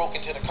might have broken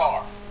into the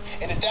car?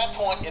 And at that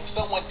point, if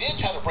someone did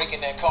try to break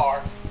in that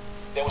car,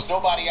 there was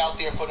nobody out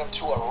there for them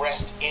to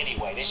arrest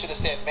anyway. They should have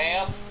said,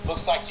 ma'am,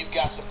 looks like you've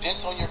got some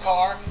dents on your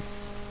car.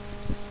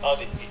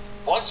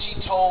 Once she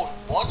told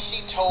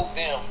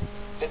them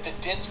that the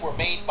dents were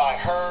made by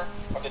her,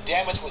 or the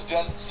damage was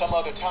done some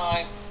other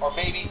time, or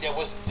maybe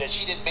that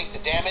she didn't make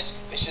the damage,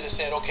 they should have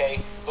said, okay,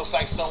 looks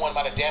like someone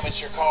might have damaged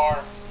your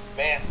car.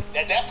 Man,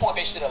 at that point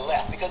they should have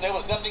left, because there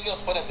was nothing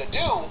else for them to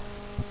do,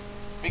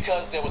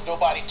 because there was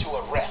nobody to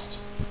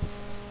arrest.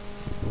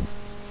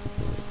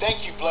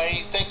 Thank you,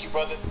 Blaze. Thank you,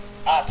 brother.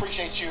 I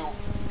appreciate you,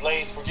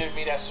 Blaze, for giving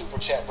me that super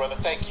chat, brother.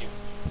 Thank you.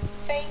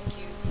 Thank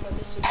you for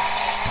the super chat.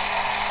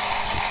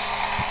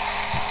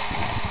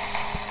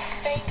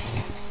 Thank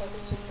you for the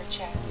super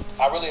chat.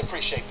 I really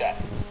appreciate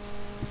that.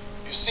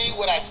 You see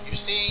what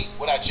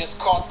I just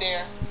caught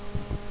there?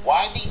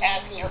 Why is he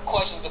asking her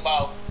questions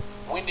about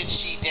when did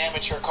she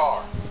damage her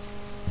car?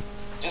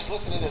 Just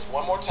listen to this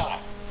one more time.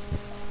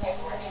 Hey,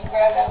 can you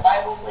grab that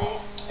Bible,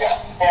 please? Yeah.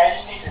 Hey, I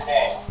just need your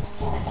name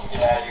so we can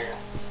get out of here.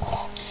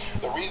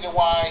 The reason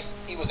why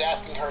he was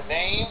asking her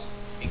name,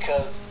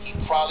 because he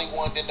probably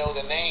wanted to know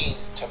the name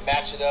to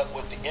match it up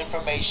with the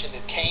information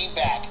that came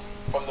back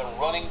from them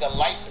running the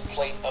license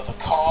plate of the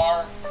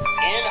car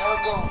in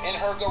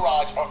her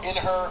garage, or in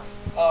her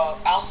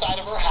outside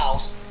of her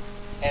house.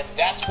 And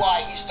that's why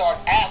he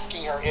started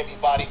asking her,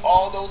 everybody,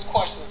 all those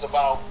questions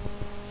about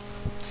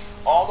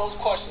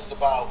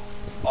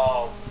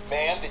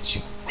man, did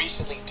you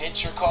recently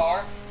dent your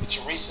car? Did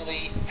you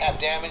recently have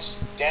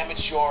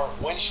damaged your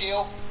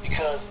windshield?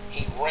 Because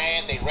they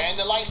ran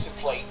the license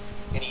plate,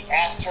 and he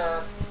asked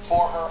her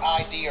for her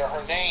ID or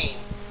her name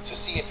to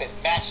see if it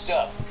matched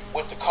up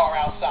with the car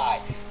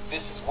outside.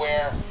 This is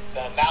where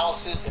the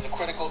analysis and the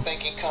critical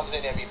thinking comes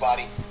in,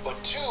 everybody.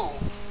 But two,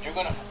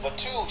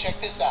 check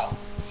this out.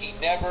 He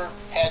never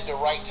had the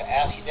right to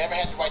ask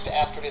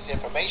her this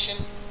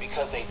information,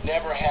 because they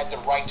never had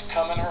the right to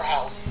come in her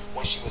house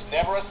when she was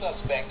never a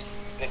suspect.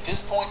 And at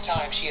this point in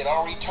time, she had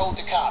already told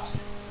the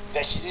cops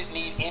that she didn't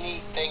need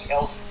anything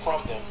else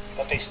from them.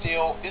 But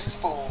this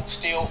fool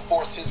still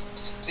forced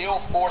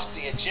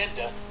the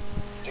agenda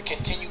to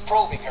continue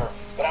probing her.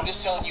 But I'm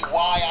just telling you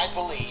why I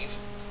believe,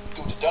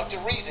 through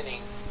deductive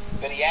reasoning,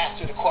 that he asked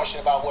her the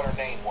question about what her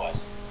name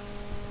was.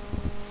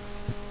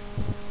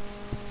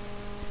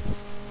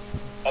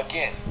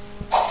 Again.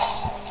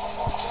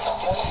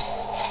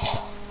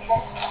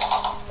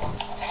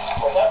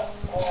 What's up?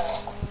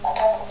 I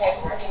got some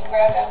paperwork. Can you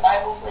grab that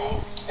Bible,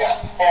 please? Yeah.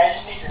 Hey, I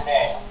just need your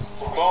name.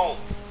 Boom.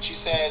 She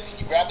says, can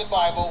you grab the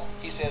Bible?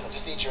 He says, I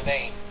just need your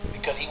name,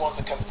 because he wants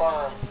to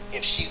confirm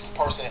if she's the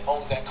person that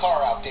owns that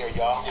car out there,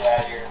 y'all. Get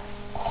out of here.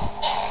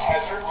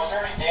 Was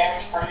there any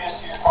damage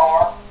previous to your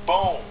car?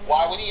 Boom.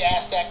 Why would he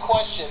ask that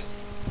question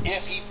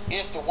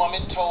if the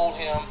woman told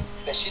him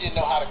that she didn't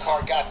know how the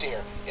car got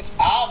there? It's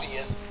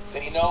obvious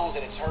that he knows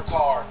that it's her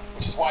car,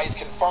 which is why he's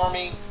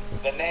confirming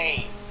the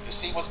name. You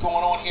see what's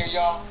going on here,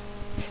 y'all?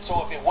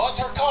 So if it was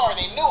her car and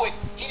they knew it,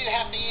 he didn't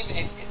have to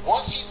even,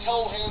 once she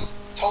told him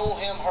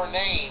her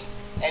name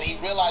and he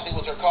realized it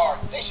was her car,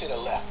 they should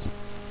have left.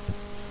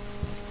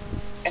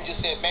 And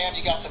just said, ma'am,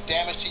 you got some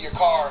damage to your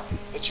car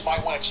that you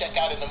might want to check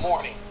out in the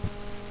morning.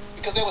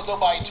 Because there was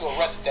nobody to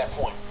arrest at that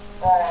point.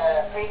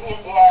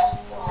 Previous, yeah.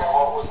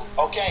 What was it?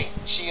 Okay,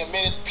 she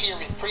admitted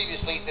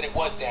previously that it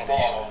was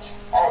damaged. Damage.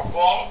 A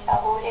dent, I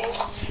believe.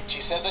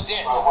 She says a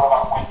dent. What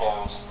about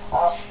windows?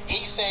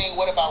 He's saying,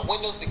 what about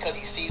windows? Because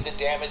he sees the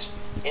damage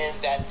in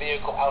that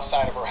vehicle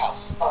outside of her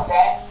house. Oh,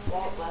 that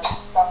it was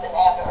something that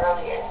happened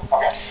earlier.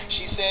 Okay.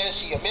 She says,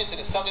 she admits that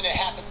it's something that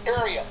happens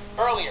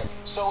earlier.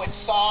 So it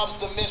solves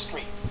the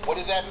mystery. What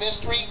is that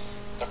mystery?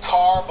 The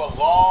car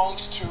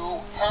belongs to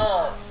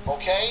her.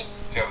 Okay?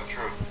 Tell the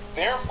truth.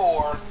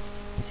 Therefore,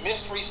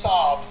 mystery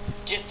solved.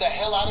 Get the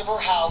hell out of her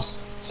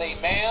house. Say,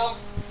 ma'am.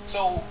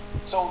 So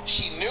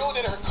she knew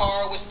that her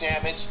car was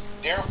damaged.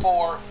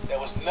 Therefore, there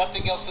was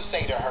nothing else to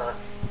say to her.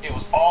 It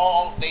was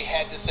all they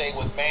had to say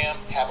was, ma'am,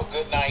 have a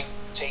good night,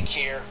 take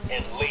care,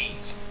 and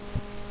leave.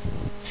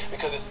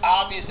 Because it's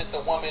obvious that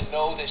the woman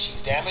knows that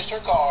she's damaged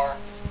her car,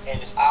 and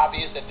it's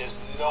obvious that there's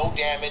no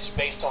damage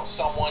based on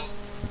someone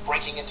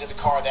breaking into the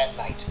car that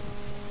night.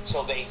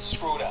 So they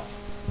screwed up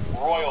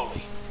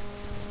royally.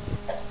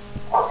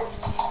 Perfect.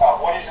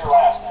 What is your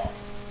last name?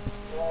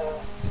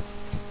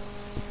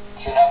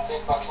 Shouldn't have to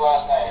think about your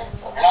last name.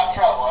 You're not in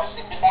trouble. I just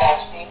need to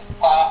Massey.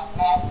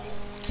 Massey.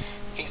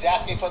 He's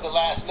asking for the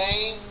last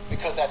name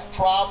because that's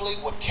probably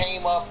what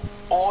came up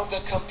on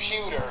the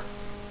computer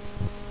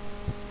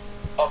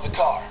of the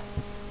car.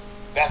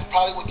 That's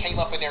probably what came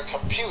up in their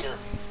computer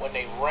when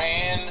they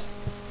ran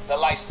the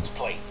license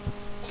plate.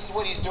 This is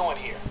what he's doing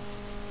here.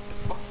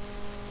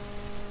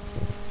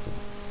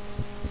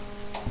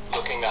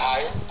 Looking to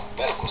hire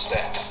medical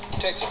staff,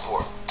 tech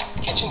support,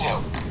 kitchen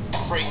help,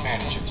 freight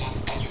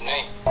managers, you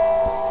name it.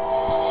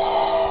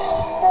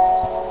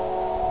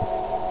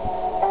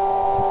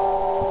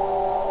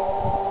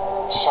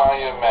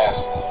 Mrs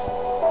Massey.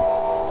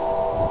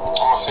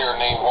 I'm gonna say her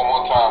name one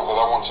more time because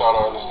I want y'all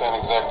to understand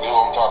exactly who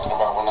I'm talking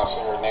about when I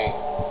say her name.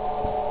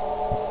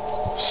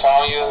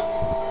 Mrs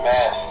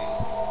Massey.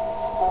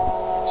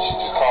 She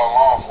just called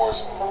law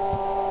enforcement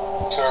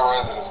to her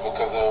residence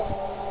because of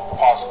a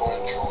possible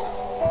intruder.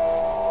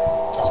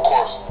 Of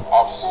course,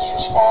 officers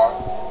respond,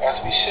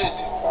 as we should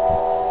do.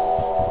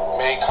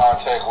 Made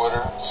contact with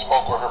her,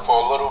 spoke with her for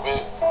a little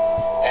bit,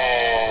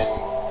 and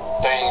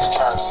things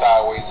turned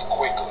sideways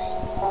quickly.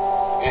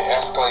 It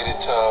escalated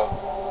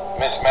to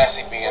Miss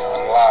Massey being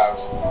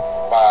unalived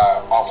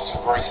by Officer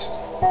Grayson.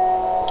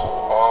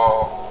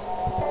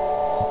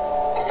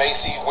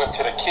 Macy went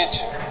to the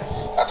kitchen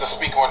after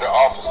speaking with the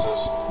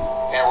officers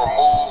and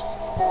removed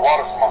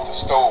water from off the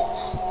stove.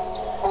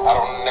 I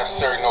don't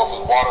necessarily know if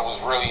the water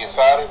was really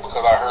inside it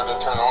because I heard her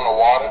turn on the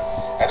water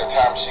at the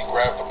time she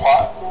grabbed the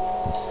pot.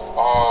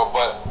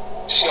 But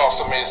she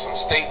also made some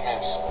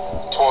statements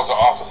towards the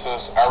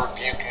officers. I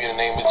rebuke you in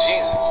the name of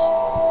Jesus.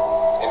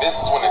 And this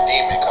is when the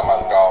demon come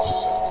out of the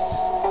officer.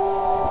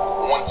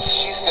 When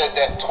she said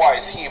that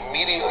twice, he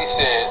immediately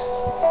said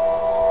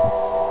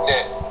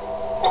that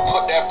to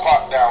put that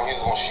pot down, he was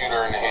going to shoot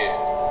her in the head.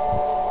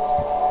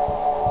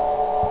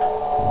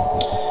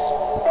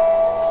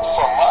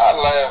 For my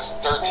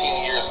last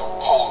 13 years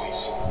of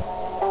policing,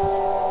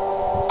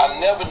 I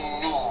never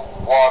knew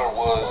water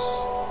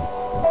was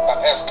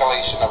an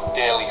escalation of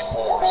deadly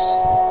force.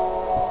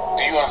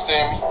 Do you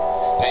understand me?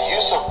 The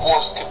use of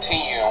force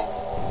continuum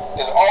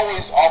is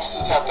always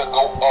officers have to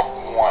go up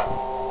one.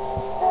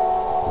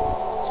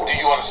 Do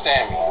you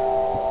understand me?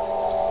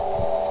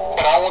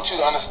 But I want you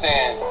to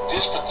understand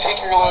this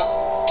particular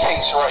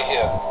case right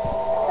here.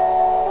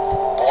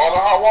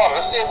 Boiling hot water.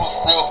 Let's say if it was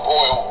real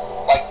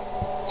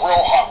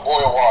hot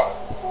boiled water.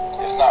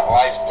 It's not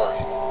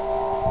life-threatening.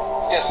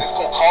 Yes, it's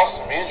gonna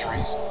cause some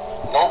injuries.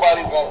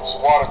 Nobody wants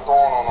water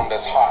thrown on them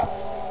that's hot.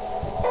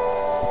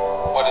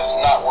 But it's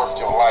not worth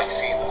your life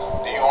either.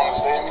 Do you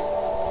understand me?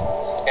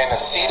 And to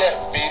see that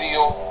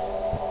video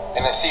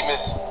and to see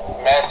Miss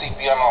Massey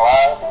be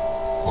unalive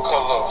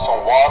because of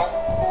some water,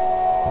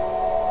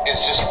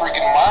 it's just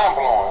freaking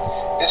mind-blowing.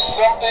 It's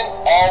something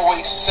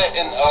always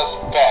setting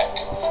us back.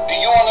 Do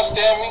you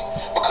understand me?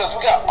 Because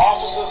we got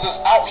officers that's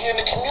out here in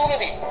the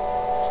community.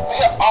 We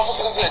got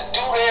officers that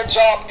do their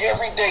job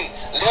every day,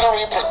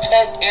 literally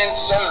protect and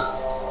serve.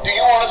 Do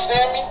you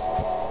understand me?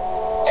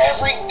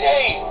 Every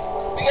day.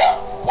 We got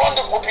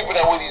wonderful people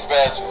that wear these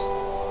badges.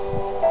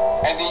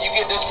 And then you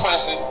get this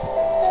person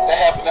that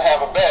happen to have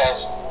a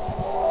badge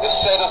that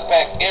set us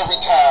back every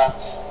time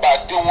by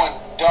doing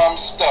dumb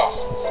stuff,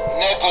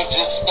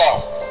 negligent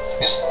stuff.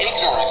 It's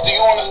ignorance. Do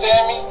you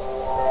understand me?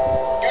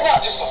 You're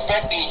not just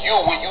affecting you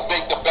when you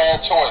make the bad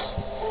choice.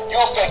 You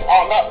affect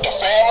not the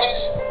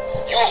families.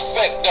 You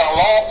affect the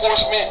law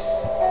enforcement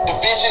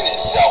division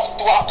itself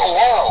throughout the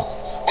world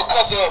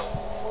because of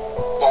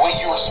the way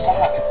you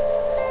responded.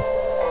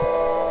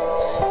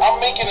 I'm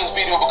making this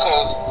video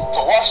because to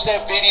watch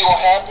that video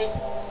happen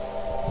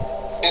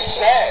is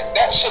sad.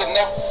 That should have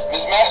never.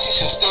 Miss Massey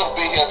should still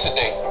be here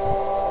today,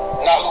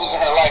 not losing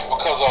her life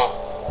because of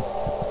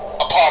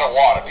a pot of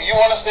water. Do you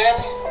understand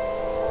me?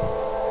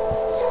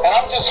 And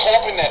I'm just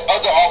hoping that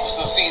other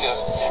officers see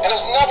this. And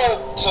it's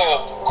never to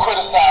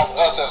criticize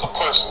us as a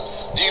person.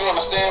 Do you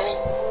understand me?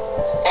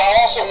 But I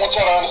also want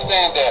y'all to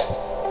understand that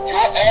your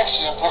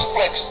action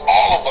reflects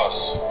all of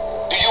us.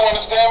 Do you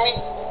understand me?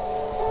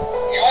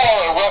 You are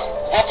a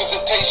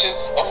representation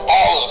of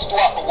all of us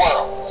throughout the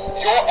world.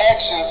 Your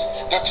actions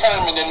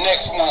determine the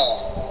next move.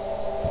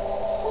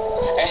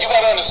 And you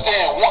gotta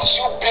understand, once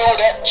you build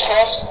that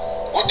trust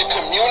with the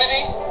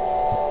community,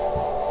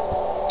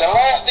 the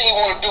last thing you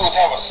want to do is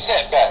have a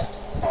setback.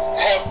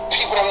 Have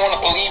people don't want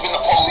to believe in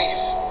the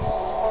police.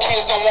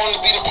 Kids don't want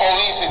to be the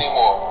police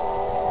anymore.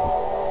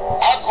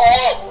 I grew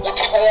up with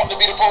people wanting to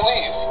be the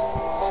police.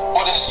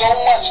 But there's so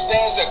much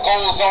things that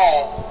goes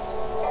on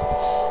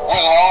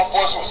with law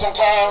enforcement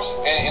sometimes,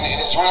 and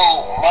it's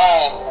real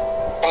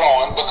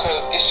mind-blowing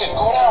because it shouldn't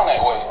go down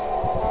that way.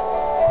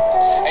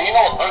 And you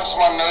know what irks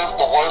my nerve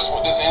the worst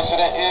with this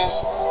incident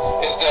is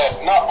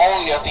that not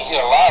only after he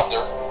allowed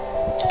her,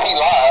 he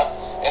lied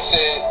and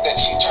said that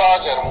she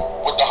charged at him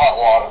with the hot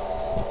water.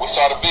 We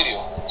saw the video.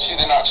 She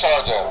did not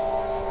charge at him.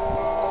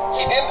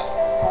 He didn't.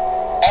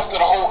 After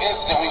the whole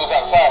incident, we was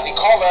outside, he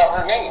called out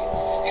her name.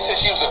 He said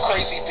she was a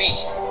crazy bee.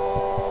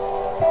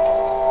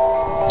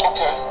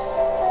 Okay.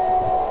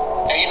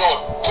 And you know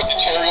what put the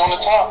cherry on the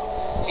top?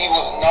 He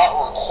was not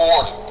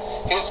recording.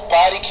 His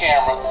body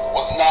camera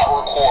was not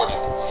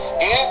recording.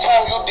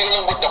 Anytime you're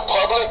dealing with the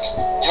public,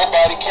 your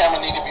body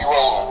camera need to be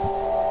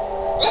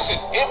rolling.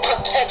 Listen, it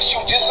protects you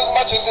just as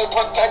much as it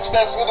protects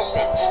that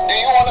citizen. Do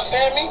you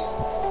understand me?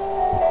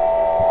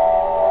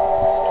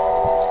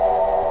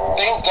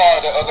 Thank God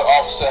the other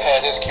officer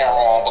had his camera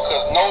on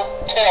because no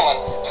telling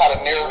how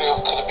the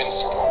narrative could have been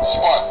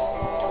spun.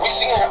 We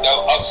seen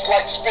a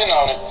slight spin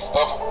on it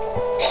of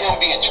him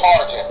being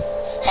charged at.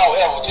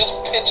 However, just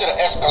picture the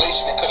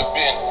escalation it could have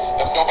been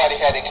if nobody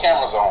had their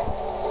cameras on.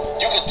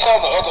 You could tell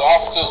the other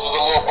officers was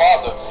a little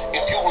bothered.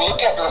 If you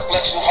look at the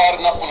reflection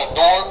hard enough on the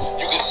door,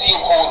 you can see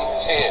him holding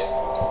his head.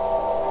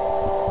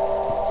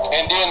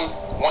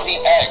 he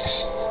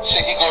asks,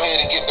 should he go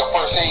ahead and get the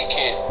first aid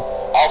kit,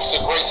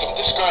 Officer Grayson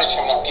discouraged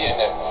him from getting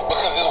it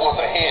because it was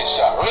a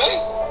headshot. Really?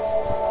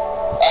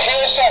 A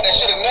headshot that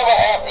should have never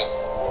happened.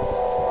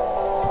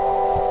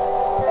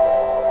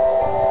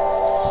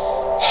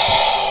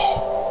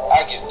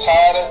 I get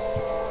tired of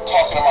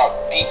talking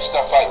about deep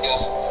stuff like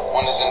this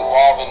when it's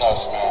involving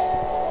us, man.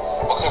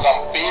 Because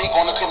I'm big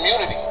on the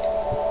community.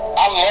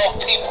 I love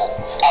people.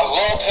 I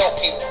love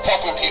helping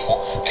people.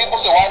 People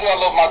say, why do I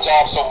love my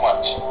job so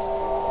much?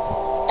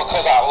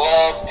 Because I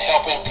love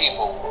helping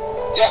people.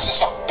 Yes,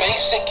 it's a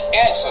basic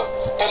answer,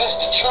 but it's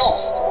the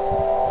truth.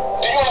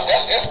 Do you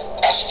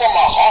understand? That's from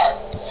my heart.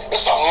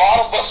 It's a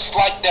lot of us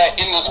like that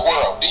in this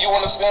world. Do you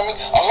understand me?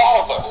 A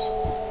lot of us.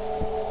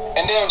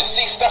 And then to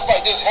see stuff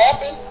like this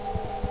happen,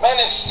 man,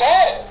 it's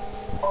sad.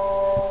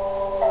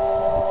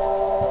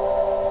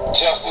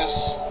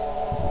 Justice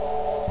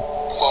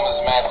for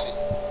Mrs Massey.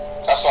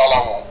 That's all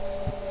I want.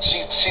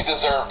 She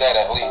deserved that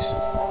at least.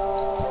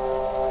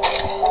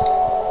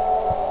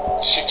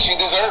 She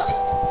deserved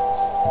it.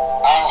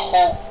 I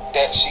hope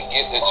that she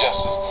get the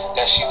justice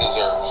that she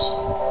deserves.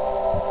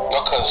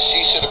 Because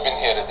she should have been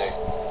here today.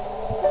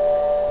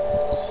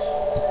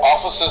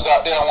 Officers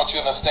out there, I want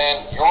you to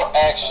understand, your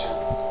action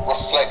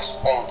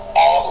reflects on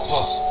all of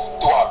us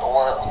throughout the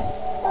world.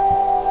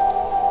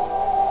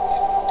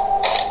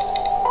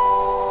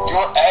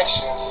 Your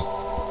actions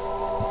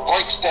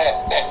breaks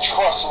that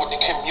trust with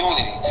the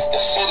community, the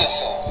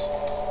citizens.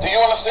 Do you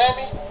understand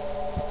me?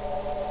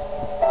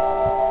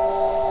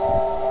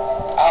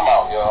 I'm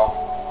out, y'all.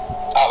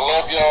 I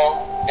love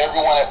y'all.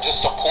 Everyone that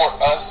just support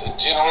us in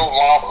general,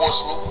 law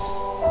enforcement,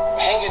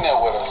 hang in there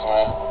with us,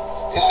 man.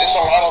 It's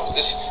a lot of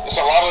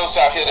us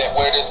out here that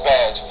wear this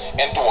badge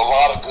and do a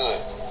lot of good.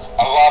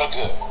 A lot of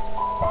good.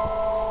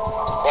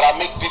 But I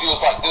make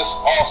videos like this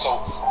also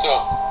to,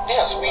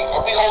 yes, we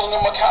holding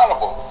them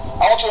accountable.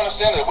 I want you to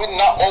understand that we're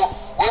not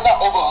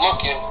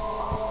overlooking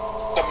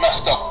the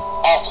messed up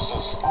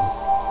officers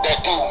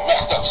that do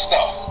messed up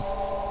stuff.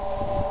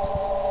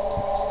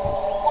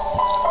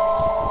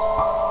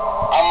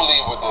 I'm gonna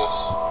leave with this.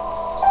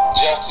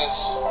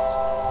 Justice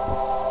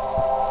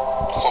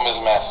for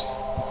Ms. Massey.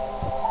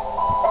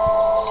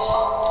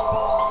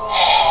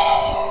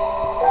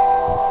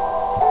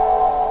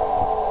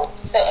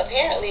 So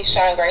apparently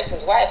Sean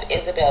Grayson's wife,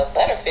 Isabel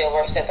Butterfield,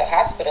 works at the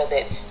hospital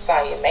that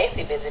Sonya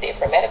Massey visited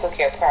for medical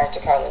care prior to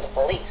calling the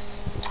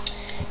police.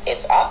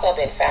 It's also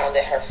been found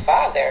that her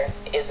father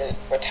is a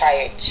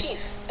retired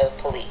chief of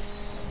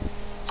police.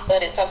 But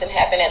did something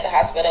happen at the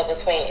hospital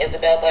between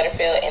Isabel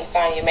Butterfield and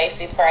Sonya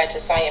Massey prior to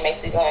Sonya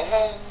Massey going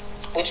home,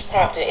 which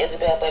prompted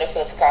Isabel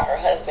Butterfield to call her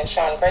husband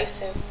Sean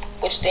Grayson,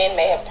 which then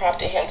may have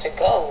prompted him to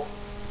go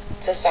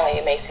to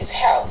Sonya Massey's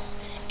house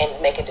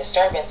and make a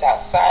disturbance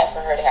outside for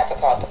her to have to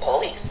call the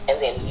police,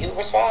 and then you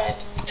respond?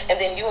 And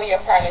then you and your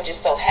partner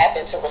just so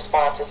happen to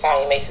respond to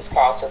Sonya Massey's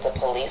call to the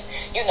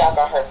police. You knock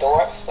on her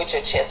door with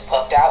your chest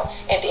puffed out,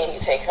 and then you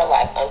take her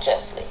life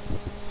unjustly.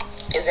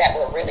 Is that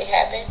what really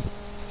happened?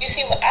 You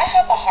see, what I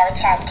have a hard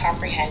time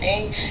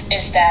comprehending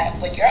is that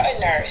when you're a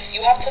nurse,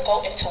 you have to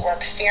go into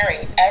work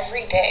fearing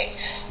every day.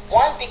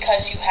 One,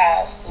 because you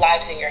have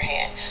lives in your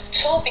hand.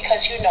 Two,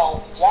 because you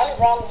know one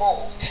wrong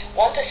move,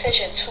 one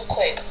decision too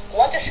quick,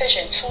 one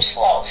decision too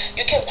slow,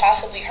 you can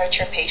possibly hurt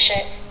your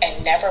patient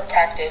and never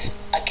practice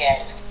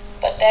again.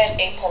 But then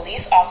a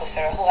police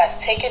officer who has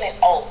taken an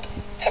oath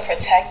to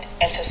protect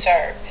and to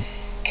serve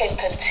can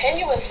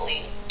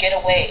continuously get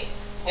away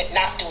with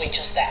not doing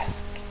just that.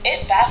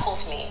 It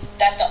baffles me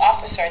that the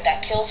officer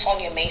that killed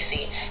Sonya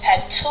Massey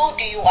had 2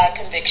 DUI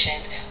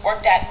convictions,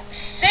 worked at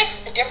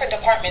 6 different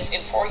departments in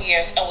 4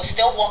 years, and was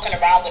still walking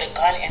around with a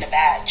gun and a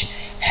badge.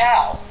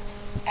 How?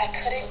 I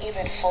couldn't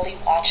even fully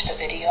watch the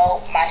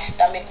video. My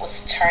stomach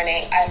was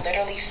turning. I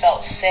literally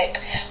felt sick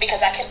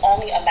because I can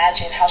only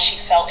imagine how she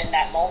felt in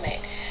that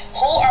moment.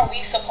 Who are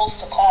we supposed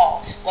to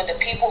call when the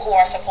people who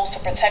are supposed to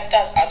protect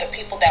us are the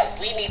people that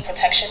we need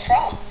protection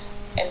from?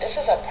 And this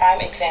is a prime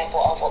example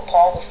of what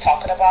Paul was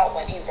talking about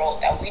when he wrote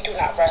that we do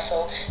not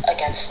wrestle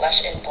against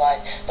flesh and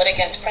blood, but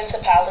against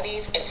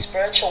principalities and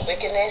spiritual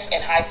wickedness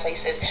in high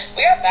places.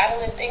 We are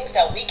battling things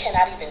that we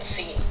cannot even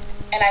see.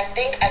 And I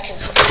think I can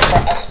speak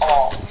for us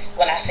all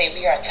when I say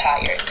we are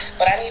tired.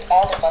 But I need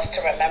all of us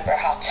to remember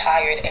how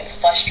tired and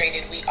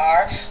frustrated we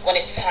are when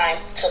it's time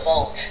to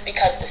vote.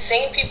 Because the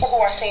same people who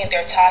are saying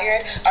they're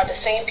tired are the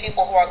same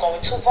people who are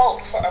going to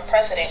vote for a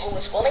president who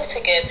is willing to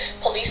give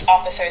police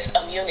officers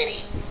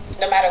immunity.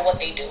 No matter what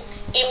they do.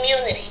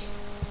 Immunity.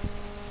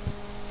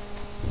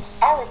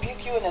 I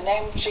rebuke you in the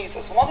name of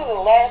Jesus. One of the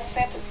last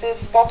sentences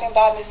spoken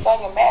by Miss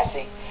Sonya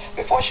Massey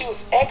before she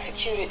was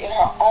executed in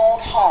her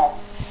own home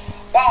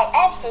by an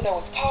officer that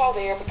was called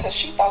there because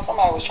she thought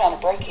somebody was trying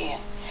to break in.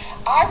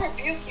 I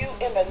rebuke you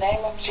in the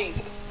name of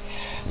Jesus.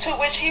 To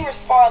which he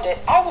responded,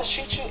 I will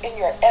shoot you in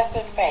your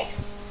effing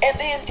face. And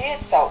then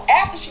did so.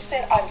 After she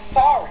said, I'm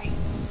sorry.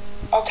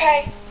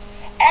 Okay?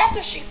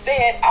 After she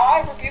said,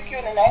 I rebuke you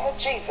in the name of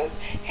Jesus,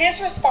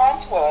 his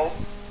response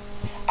was,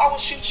 I will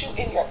shoot you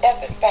in your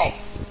effing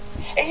face.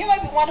 And you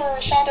might be wondering,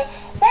 Rashonda,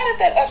 Why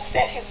did that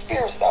upset his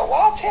spirit so? Well,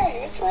 I'll tell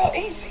you, it's real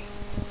easy.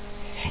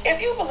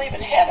 If you believe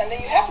in heaven, then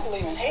you have to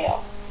believe in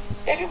hell.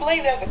 If you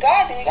believe there's a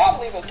God, then you gotta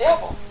believe in the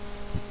devil.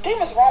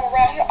 Demons roam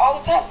around here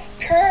all the time.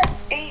 Pure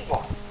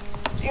evil.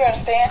 You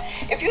understand?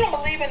 If you don't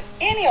believe in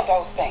any of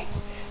those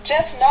things,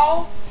 just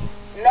know,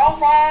 no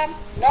rhyme,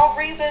 no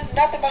reason,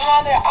 nothing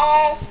behind their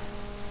eyes,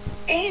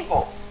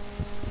 evil.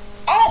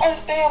 I don't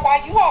understand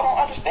why you all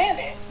don't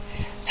understand that.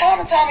 Time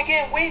and time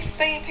again, we've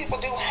seen people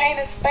do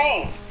heinous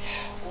things.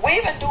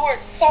 We've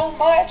endured so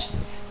much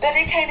that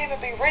it can't even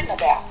be written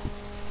about.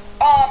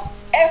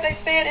 As they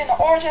said in the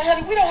origin,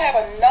 honey, we don't have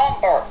a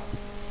number.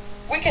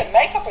 We can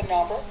make up a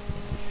number,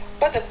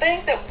 but the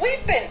things that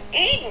we've been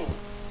eating,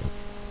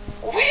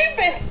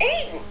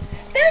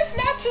 there's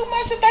not too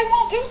much that they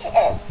won't do to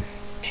us.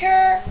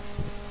 Pure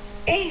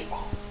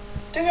evil.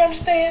 Do you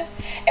understand?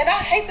 And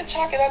I hate to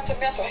chalk it up to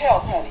mental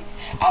health, honey.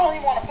 I don't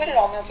even want to put it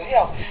on mental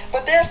health,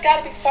 but there's got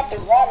to be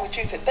something wrong with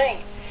you to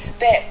think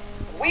that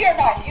we are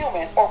not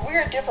human or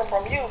we're different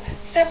from you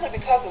simply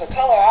because of the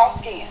color of our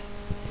skin.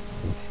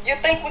 You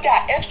think we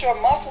got extra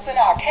muscles in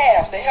our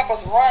calves that help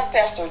us run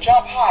faster,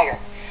 jump higher.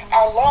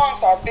 Our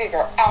lungs are bigger.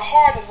 Our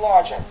heart is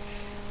larger.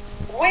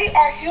 We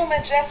are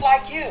human just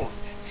like you.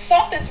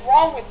 Something's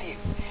wrong with you.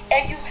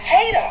 And you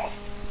hate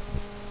us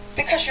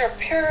because you're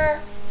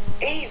pure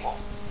evil.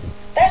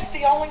 That's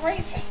the only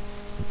reason.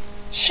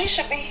 She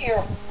should be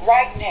here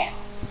right now.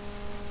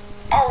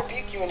 I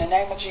rebuke you in the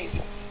name of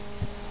Jesus.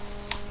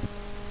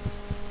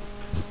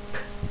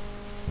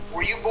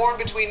 Were you born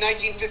between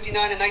 1959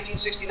 and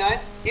 1969?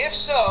 If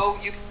so,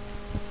 you...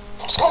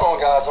 What's going on,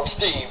 guys? I'm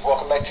Steve.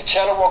 Welcome back to the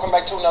channel. Welcome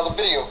back to another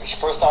video. If it's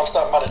your first time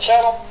stopping by the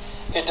channel,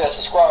 hit that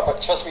subscribe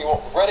button. Trust me, you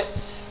won't regret it.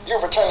 You're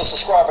a returning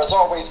subscriber. As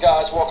always,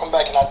 guys, welcome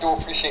back, and I do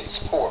appreciate the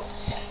support.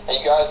 And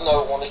you guys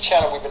know on this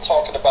channel we've been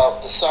talking about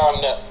the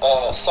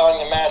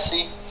Sonya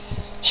Massey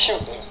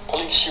shooting,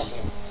 police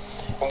shooting,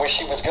 in which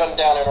she was gunned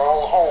down in her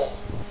own home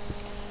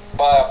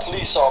by a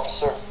police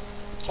officer.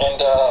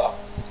 And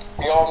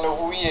we all know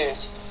who he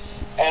is.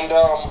 And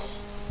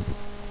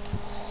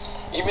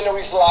even though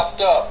he's locked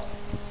up,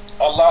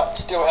 a lot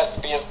still has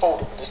to be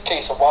unfolded with this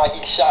case of why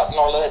he shot and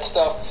all of that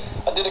stuff.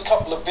 I did a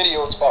couple of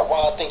videos about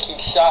why I think he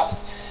shot.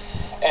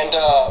 And,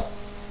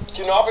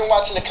 you know, I've been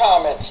watching the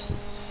comments.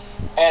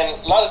 And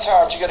a lot of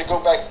times you got to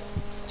go back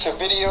to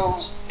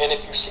videos. And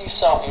if you see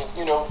something,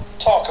 you know,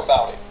 talk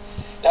about it.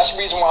 That's the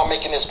reason why I'm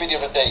making this video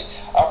today.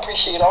 I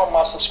appreciate all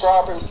my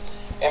subscribers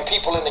and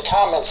people in the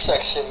comments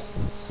section,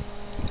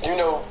 you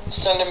know,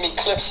 sending me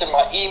clips in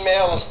my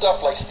email and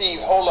stuff like, Steve,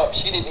 hold up,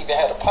 she didn't even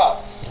have a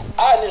pop.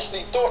 I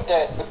initially thought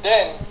that, but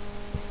then,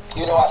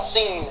 you know, I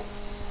seen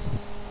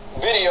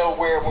video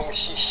where when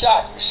she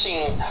shot, you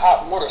seen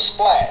hot water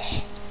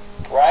splash,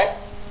 right?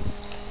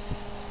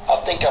 I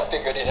think I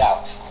figured it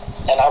out,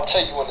 and I'll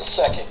tell you in a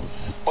second.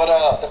 But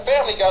the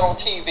family got on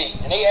TV,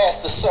 and they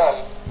asked the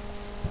son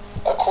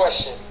a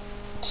question,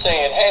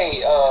 saying,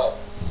 hey,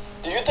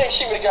 do you think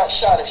she would have got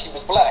shot if she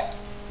was black?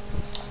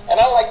 And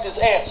I like this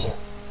answer.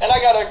 And I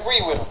gotta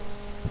agree with him.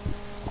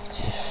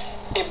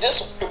 If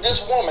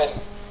this woman,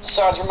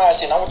 Sonya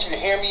Massey, and I want you to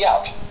hear me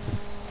out,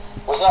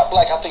 was not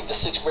black, I think the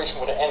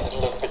situation would have ended a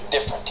little bit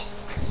different.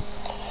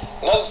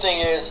 Another thing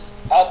is,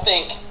 I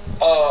think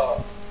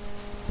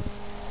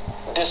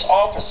this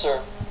officer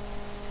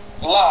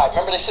lied.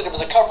 Remember they said it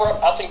was a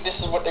cover-up? I think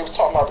this is what they was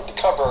talking about with the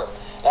cover-up.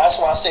 Now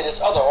that's why I say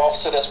this other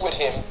officer that's with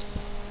him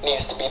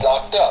needs to be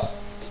locked up,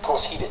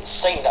 because he didn't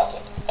say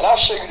nothing. And I'll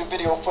show you the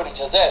video footage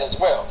of that as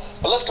well.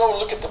 But let's go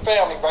look at the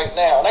family right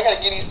now. And I got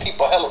to give these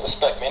people hella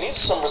respect, man. These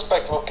are some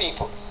respectable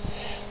people.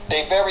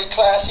 They very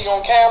classy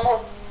on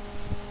camera.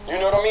 You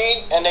know what I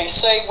mean? And they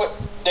say what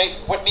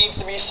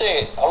needs to be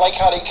said. I like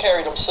how they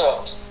carry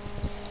themselves.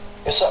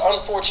 It's an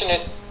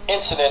unfortunate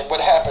incident what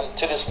happened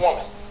to this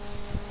woman.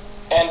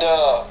 And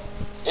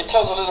it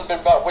tells a little bit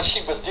about what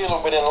she was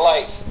dealing with in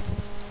life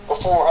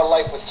before her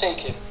life was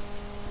taken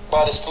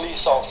by this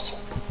police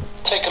officer.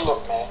 Take a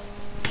look, man.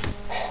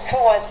 Who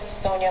was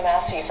Sonya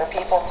Massey for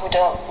people who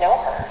don't know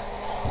her?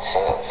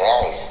 She was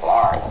very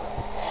smart,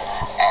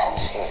 and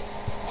she's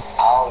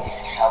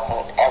always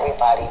helping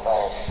everybody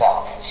but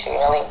herself. She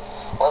really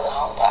was a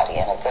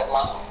homebody and a good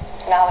mom.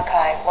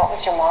 Malachi, what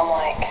was your mom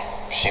like?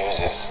 She was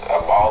just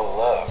a ball of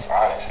love,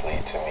 honestly,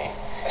 to me.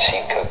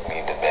 She cooked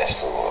me the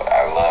best food.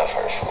 I love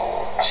her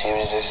food. She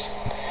was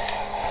just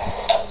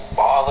a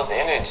ball of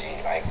energy,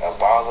 like a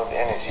ball of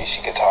energy.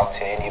 She could talk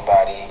to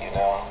anybody, you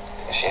know.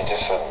 She's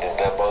just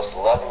the most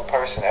loving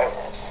person ever.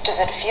 Does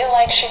it feel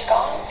like she's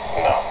gone?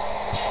 No.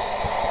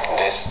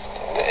 This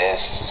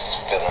is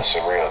feeling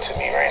surreal to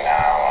me right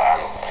now.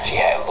 She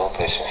had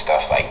lupus and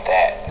stuff like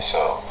that,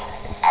 so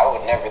I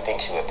would never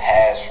think she would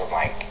pass from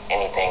like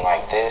anything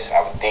like this.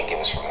 I would think it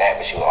was from that,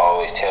 but she would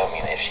always tell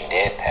me that if she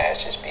did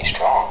pass, just be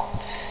strong.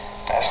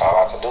 That's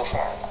all I could do for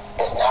her.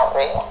 It's not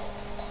real.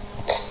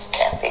 This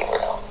can't be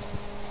real.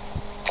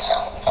 I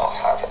don't know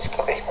how this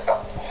could be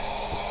real.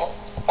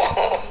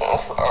 I'm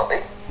sorry.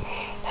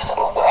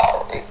 I'm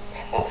sorry.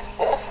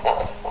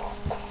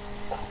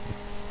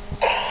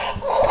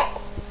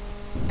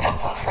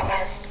 I'm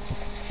sorry.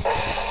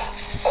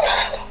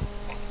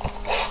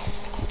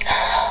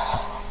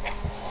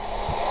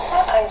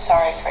 I'm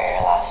sorry for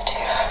your loss, too.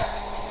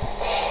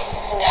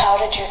 And how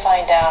did you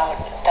find out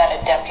that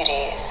a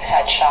deputy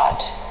had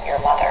shot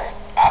your mother?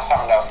 I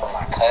found out from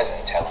my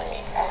cousin telling me.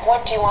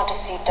 What do you want to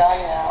see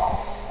done now?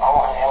 I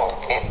want him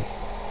to get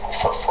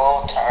for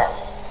full term,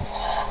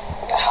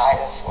 the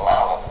highest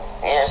amount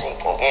of years he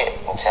can get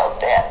until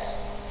death.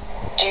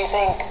 Do you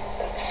think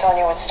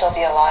Sonia would still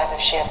be alive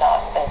if she had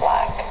not been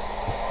black?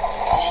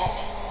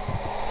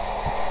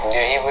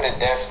 Yeah, he would have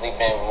definitely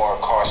been more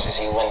cautious.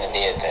 He wouldn't have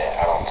did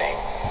that, I don't think.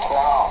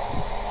 No,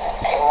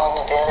 he wouldn't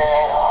have did it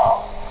at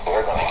all.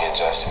 We're gonna get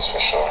justice for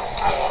sure.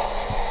 I know.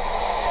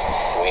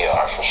 We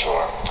are for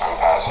sure. I'm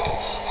positive.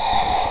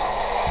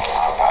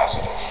 I'm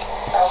positive.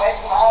 Away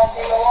from all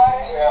in the water?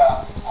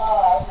 Yeah.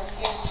 Oh, I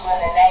refuse to in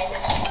the name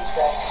of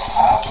Jesus.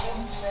 I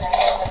refuse to in the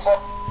name of the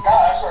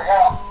God, I swear to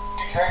God,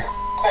 you trade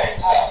your face.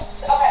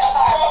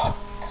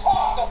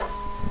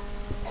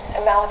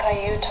 And Malachi,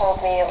 you told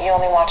me you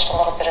only watched a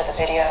little bit of the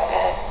video.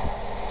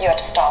 You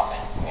had to stop.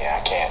 Yeah,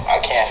 I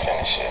can't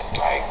finish it.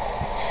 Like,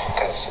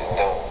 cause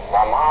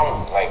my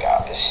mom, like,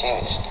 she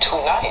was too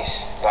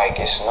nice. Like,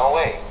 it's no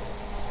way.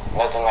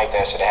 Nothing like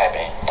that should have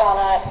happened.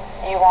 Donna,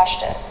 you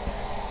watched it.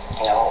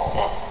 No,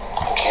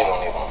 you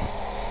don't even.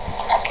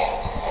 I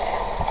can't.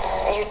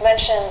 You'd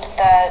mentioned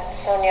that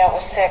Sonia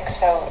was sick,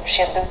 so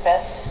she had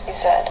lupus, you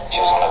said. She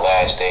was on the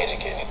last stage of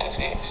kidney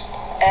disease.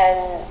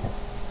 And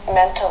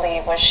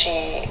mentally, was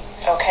she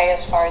okay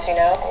as far as you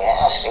know?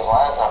 Yeah, she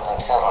was up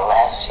until the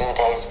last few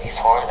days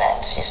before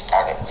that. She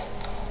started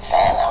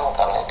saying, I'm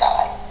gonna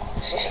die.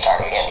 She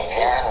started getting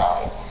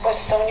paranoid. Was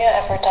Sonia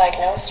ever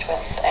diagnosed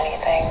with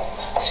anything?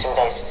 A few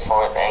days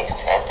before, they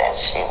said that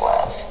she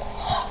was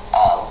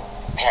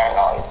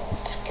paranoid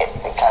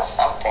because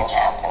something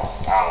happened.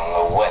 I don't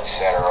know what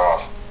set her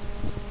off.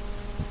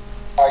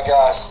 Alright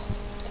guys,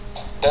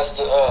 that's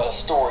the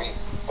story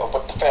of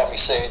what the family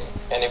said,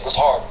 and it was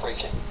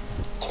heartbreaking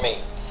to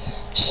me.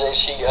 She said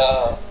she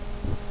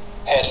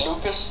had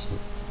lupus,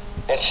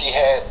 and she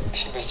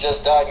was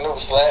just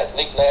diagnosed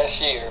late last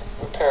year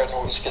with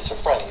paranoid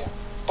schizophrenia.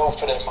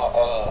 Both of them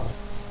are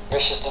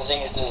vicious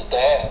diseases to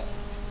have.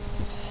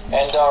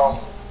 And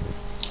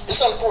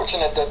it's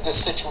unfortunate that this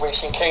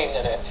situation came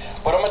to that.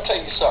 But I'm going to tell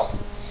you something.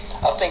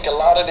 I think a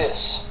lot of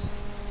this,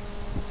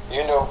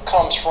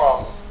 comes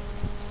from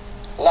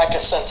lack of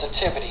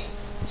sensitivity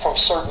from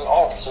certain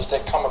officers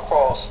that come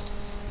across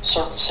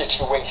certain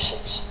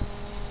situations.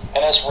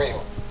 And that's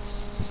real.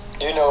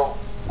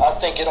 I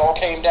think it all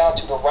came down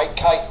to the right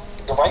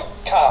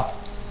cop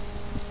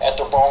at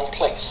the wrong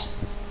place.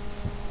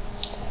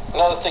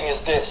 Another thing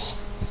is this.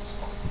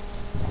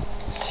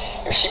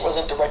 If she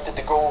wasn't directed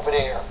to go over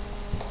there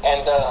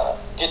and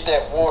get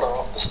that water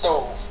off the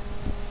stove,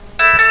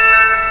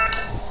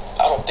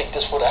 I don't think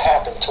this would have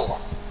happened to her.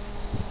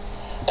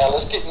 Now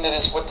let's get into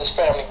what this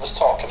family was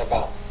talking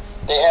about.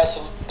 They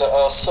asked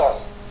the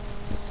son,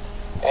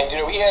 and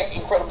he had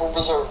incredible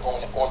reserve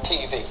on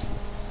TV.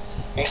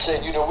 He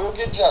said, we'll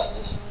get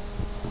justice,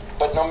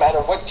 but no matter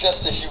what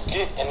justice you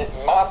get, and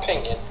in my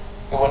opinion,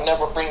 it will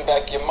never bring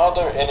back your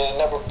mother, and it'll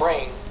never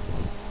bring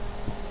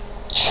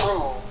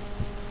true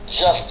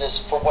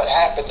justice for what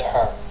happened to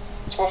her.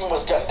 This woman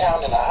was gunned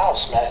down in a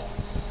house, man.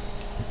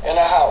 In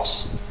a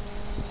house.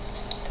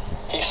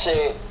 He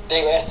said,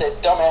 they asked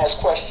that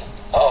dumbass question.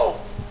 Oh,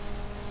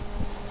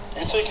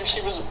 you think if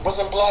she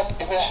wasn't black,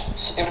 it would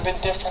have been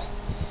different?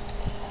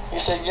 He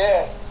said,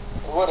 yeah,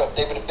 it would have.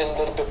 They would have been a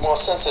little bit more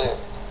sensitive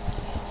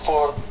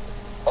for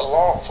a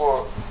long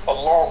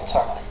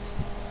time.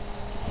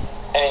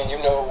 And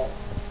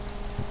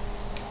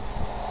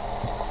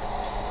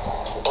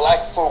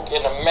black folk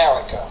in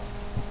America,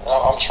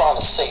 I'm trying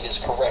to say this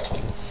correctly,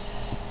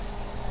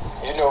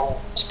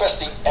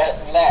 especially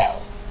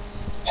now,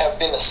 have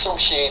been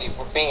associated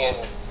with being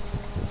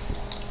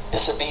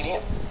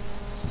disobedient,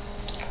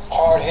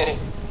 hard-headed,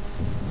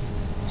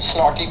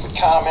 snarky with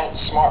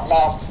comments, smart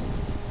mouth,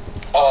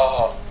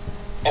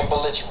 and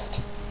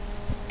belligerent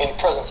in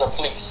presence of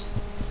police.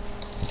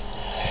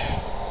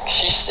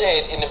 She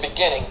said in the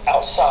beginning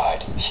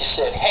outside, she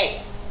said,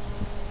 hey,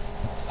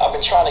 I've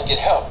been trying to get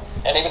help.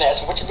 And they've been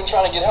asking, what you been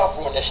trying to get help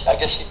from? And I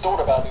guess she thought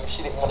about it and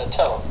she didn't want to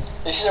tell them.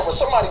 And she said, well,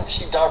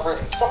 she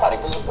diverted, somebody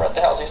was at the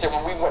house. He said,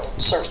 well, we went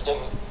and searched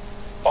and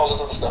all this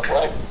other stuff,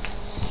 right?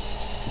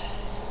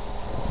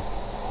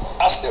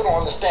 I still don't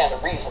understand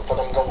the reason for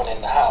them going in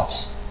the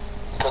house.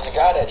 Because the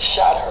guy that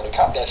shot her, the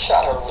cop that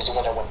shot her, was the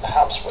one that went in the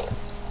house with her.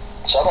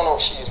 So I don't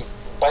know if she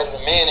invited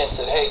him in and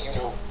said, hey,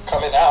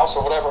 come in the house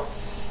or whatever.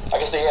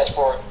 I guess they asked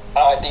for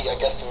ID, I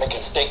guess, to make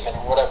a statement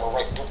or whatever,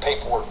 right, do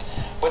paperwork.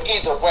 But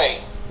either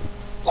way,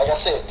 like I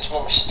said, this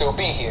woman should still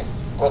be here.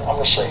 But I'm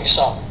going to show you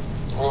something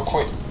real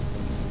quick.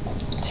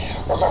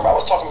 Remember, I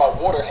was talking about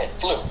waterhead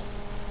flu.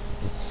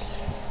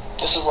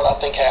 This is what I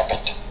think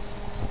happened.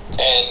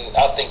 And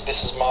I think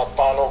this is my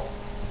final,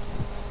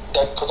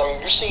 because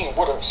you're seeing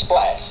water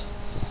splash.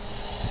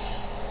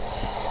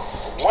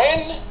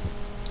 When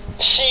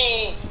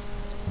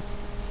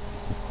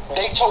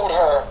they told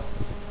her,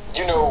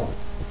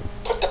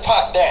 put the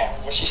pot down,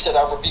 when she said,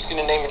 I rebuke you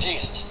in the name of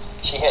Jesus,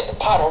 she had the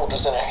pot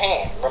holders in her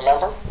hand,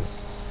 remember?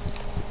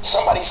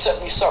 somebody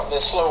sent me something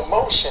in slow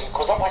motion,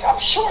 because I'm like, I'm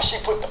sure she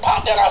put the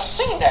pot down. I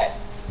seen that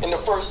in the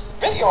first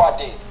video I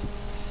did.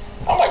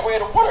 I'm like,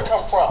 where'd the water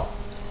come from?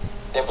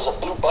 There was a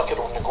blue bucket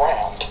on the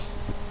ground.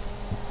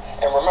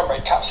 And remember,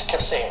 the cops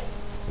kept saying,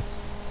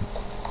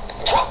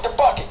 drop the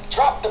bucket,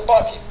 drop the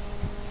bucket.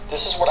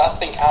 This is what I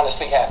think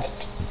honestly happened.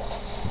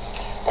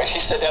 When she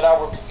said that, I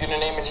rebuke you in the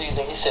name of Jesus,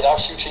 and he said, I'll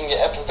shoot you in your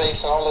effing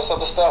face and all this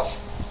other stuff.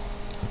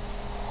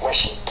 When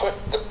she put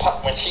the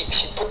pot, when she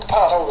put the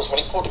pot holders,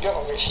 when he pulled the gun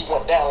on her, she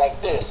went down like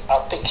this.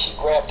 I think she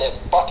grabbed that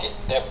bucket,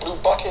 that blue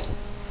bucket,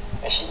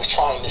 and she was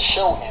trying to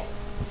show him.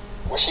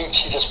 Where she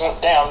just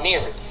went down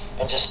near it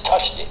and just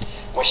touched it.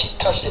 When she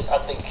touched it, I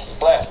think she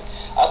blasted.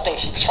 I think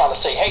she was trying to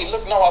say, hey,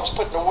 look, no, I was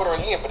putting the water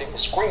in here, but he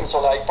was screaming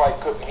so loud he probably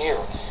couldn't hear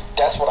her.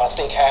 That's what I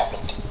think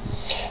happened.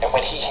 And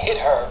when he hit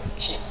her,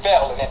 she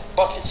fell and that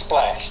bucket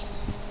splashed.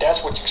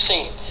 That's what you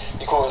seen.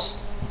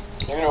 Because,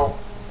 you know,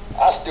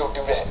 I still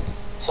do that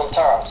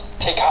sometimes.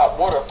 Take hot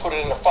water, put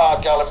it in a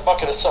 5-gallon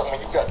bucket or something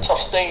when you got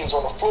tough stains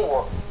on the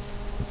floor.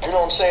 You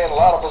know what I'm saying? A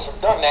lot of us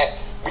have done that.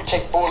 We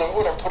take boiling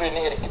water and put it in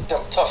there to get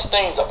them tough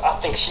stains up. I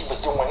think she was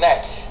doing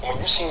that. And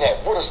when you seen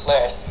that water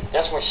splash,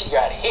 that's when she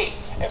got hit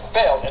and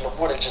fell and the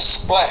water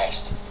just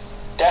splashed.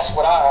 That's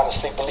what I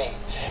honestly believe.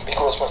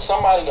 Because when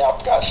somebody, I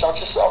forgot,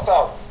 shout yourself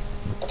out.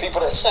 The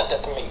people that sent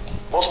that to me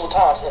multiple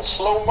times in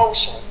slow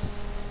motion,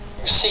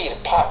 you see the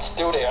pot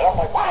still there. And I'm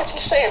like, why is he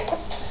saying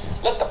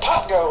let the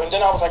pot go? And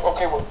then I was like,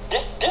 okay, well,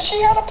 did she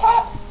have a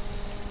pot?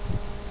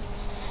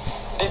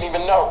 Didn't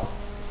even know.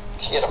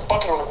 She had a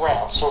bucket on the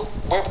ground. So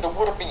where would the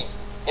water be?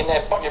 In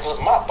that bucket, it was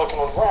a mop bucket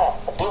on the ground.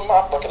 A blue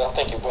mop bucket, I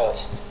think it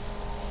was.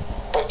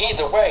 But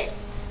either way,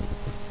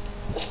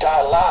 this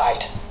guy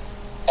lied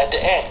at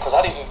the end, because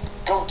I didn't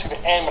go to the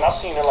end. When I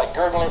seen her like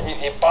gurgling,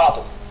 it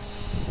bothered me.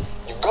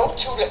 You go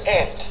to the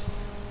end.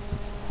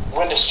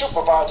 When the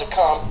supervisor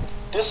come,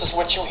 this is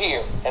what you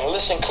hear, and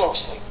listen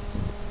closely.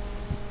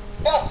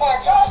 Shots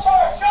fired! Shots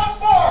fired! Shots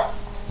fired!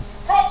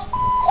 Drop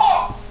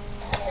pop!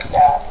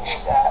 God,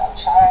 I'm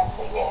trying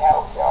to get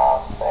help,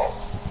 y'all, but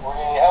What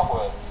do you need help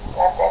with?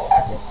 nothing. I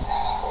just,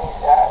 please,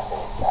 God,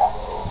 please.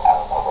 I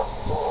don't know what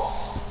to do.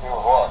 Do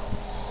what?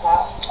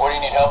 Huh? What do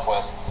you need help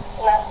with?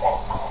 Nothing.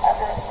 I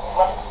just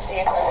wanted to see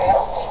if you could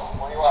help me.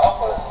 What do you want help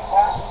with?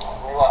 Huh?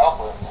 What do you want help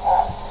with?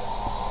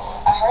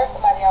 I heard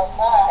somebody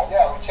outside.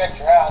 Yeah, we checked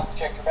your house, we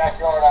checked your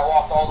backyard. I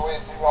walked all the way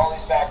through all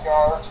these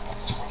backyards.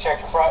 We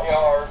checked your front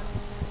yard.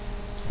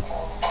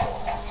 Let me see.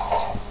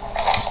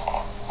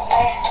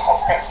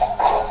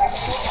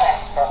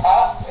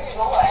 Hot?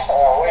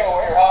 Oh, wait,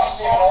 you're hot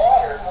steaming the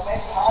water.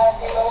 Hot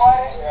in the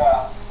water?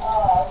 Yeah.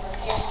 Oh, I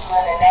forgive you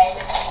in the name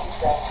of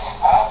Jesus.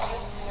 Huh?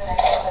 In the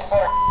name of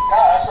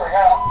God, I swear to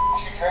God, I'll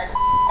shoot you right in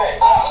your face.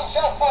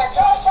 Shots fired!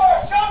 Shots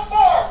fired! Shots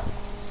fired!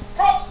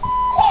 Drop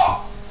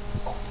pop!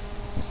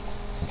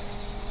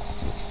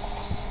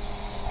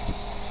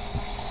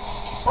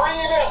 Bring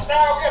EMS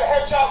now. We got a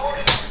headshot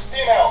wounded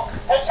female.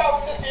 Headshot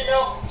wounded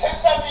female,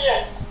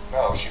 1078.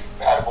 No, she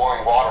had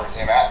boiling water and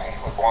came at me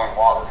with boiling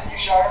water. You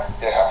shot her?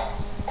 Yeah.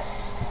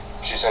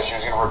 She said she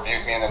was going to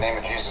rebuke me in the name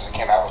of Jesus and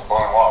came out with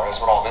boiling water. That's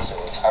what all this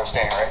is. I was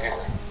standing right here.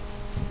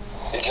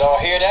 Did y'all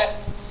hear that?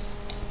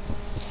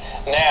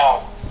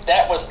 Now,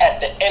 that was at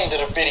the end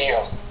of the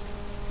video.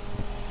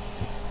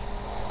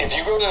 If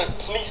you go to the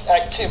police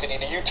activity,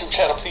 the YouTube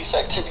channel police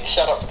activity,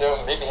 shout out to them,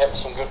 they be having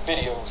some good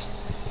videos.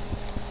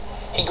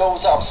 He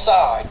goes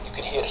outside, you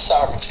can hear the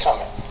sirens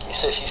coming. He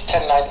says she's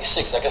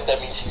 1096, I guess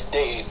that means she's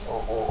dead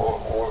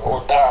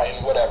or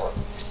dying, whatever.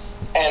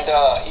 And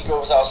he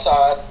goes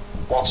outside,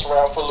 walks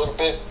around for a little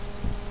bit.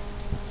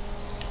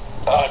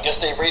 I guess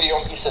they radio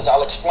him, he says,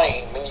 I'll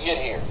explain when you get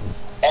here.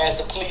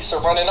 As the police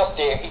are running up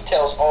there, he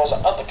tells all the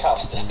other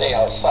cops to stay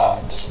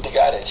outside. This is the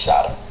guy that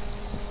shot him.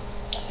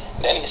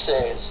 And then he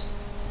says,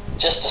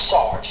 just the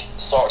Sarge. The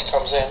Sarge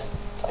comes in,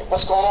 like,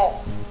 what's going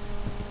on?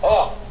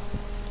 Oh,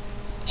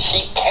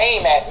 she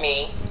came at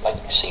me,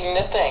 like you seen in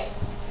the thing,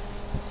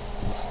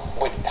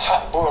 with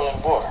hot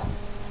boiling water.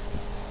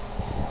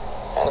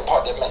 And the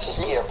part that messes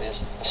me up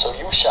is, so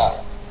you shot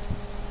her?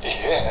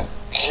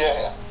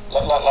 Yeah.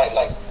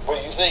 Like, what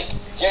do you think?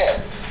 Yeah.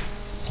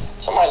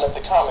 Somebody left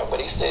a comment, but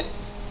he said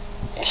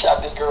he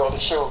shot this girl and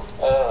showed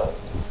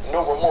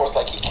no remorse,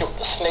 like he killed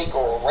a snake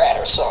or a rat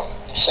or something.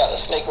 He shot a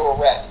snake or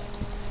a rat.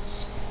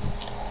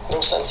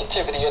 No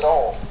sensitivity at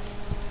all.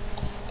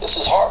 This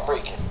is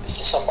heartbreaking. This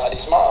is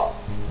somebody's mom.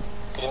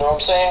 You know what I'm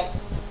saying?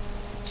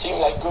 Seemed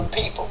like good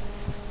people.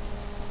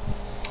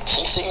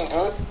 She seemed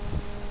good.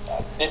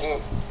 I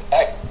didn't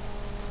act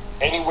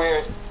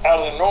anywhere out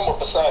of the normal,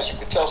 besides you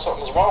could tell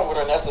something was wrong with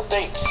her, and that's the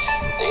thing.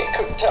 They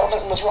couldn't tell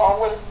nothing was wrong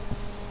with her.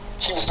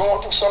 She was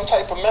going through some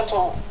type of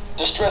mental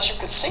distress. You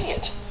could see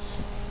it.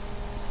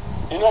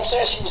 You know what I'm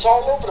saying? She was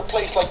all over the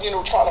place, like, you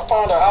know, trying to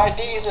find her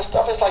IDs and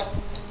stuff. It's like,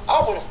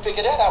 I would have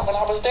figured that out when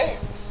I was there.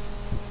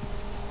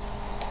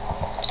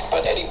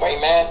 But anyway,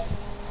 man,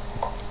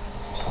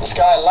 this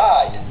guy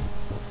lied.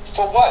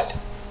 For what?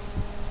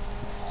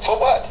 For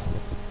what?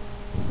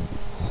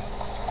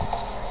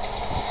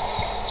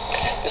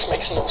 This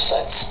makes no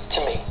sense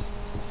to me.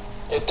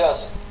 It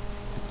doesn't.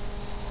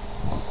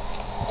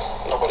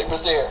 Nobody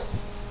was there.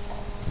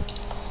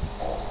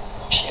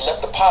 She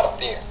left the pot up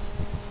there.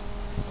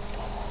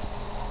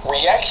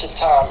 Reaction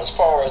time as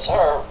far as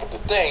her with the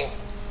thing,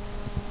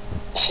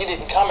 she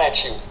didn't come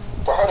at you.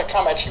 For her to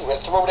come at you and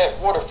throw that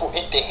water, for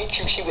it to hit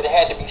you, she would have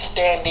had to be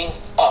standing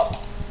up.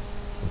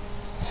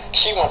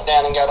 She went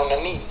down and got on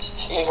her knees.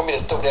 She ain't gonna be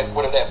able to throw that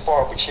water that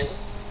far with you.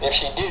 If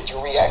she did,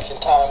 your reaction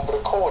time would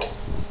have caught it.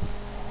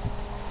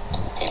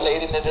 He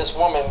laid into this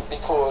woman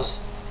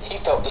because he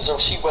felt as though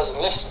she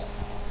wasn't listening.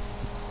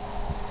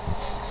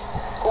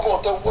 Who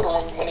gonna throw water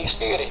on you when he's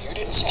scared of you? You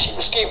didn't see she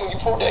was scared when you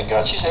pulled that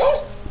gun. She said,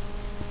 oh.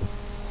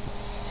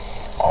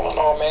 All in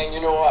all, man,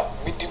 you know what?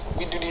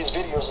 We do these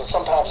videos, and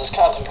sometimes as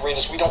content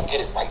creators, we don't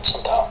get it right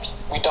sometimes.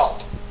 We don't.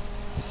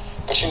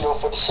 But, you know,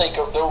 for the sake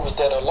of those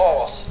that are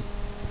lost,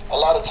 a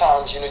lot of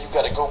times, you know, you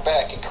got to go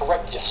back and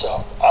correct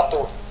yourself. I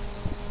thought,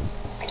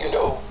 you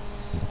know,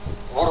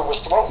 water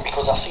was thrown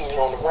because I seen it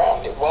on the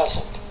ground, and it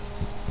wasn't.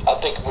 I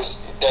think it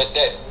was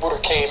that water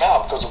came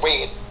out because the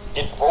way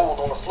it rolled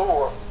on the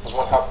floor was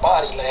when her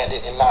body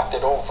landed and knocked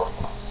it over.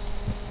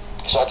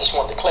 So I just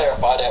wanted to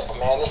clarify that. But,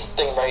 man, this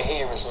thing right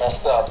here is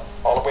messed up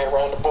all the way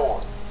around the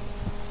board.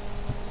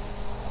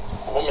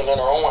 A woman in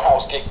her own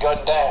house get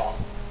gunned down,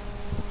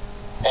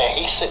 and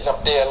he's sitting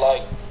up there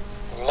like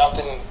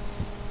nothing.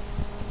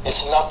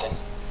 It's nothing.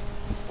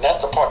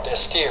 That's the part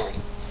that's scary.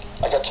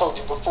 Like I told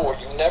you before,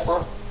 you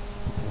never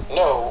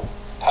know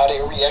how they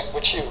react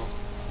with you.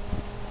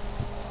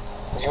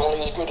 You're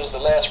only as good as the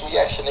last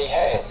reaction they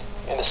had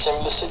in a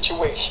similar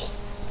situation.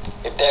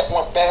 If that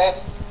went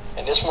bad,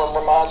 and this one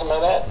reminds them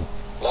of that,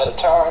 a lot of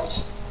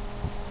times,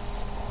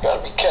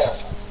 gotta be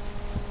careful.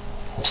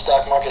 I'm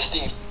Stock Market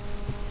Steve.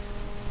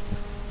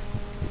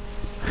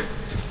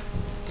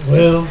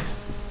 Well,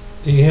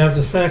 do you have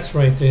the facts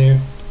right there?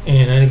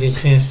 And I didn't get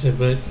a chance to,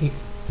 but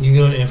you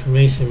go to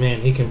information,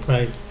 man, he can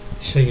probably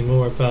show you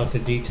more about the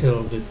detail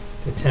of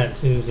the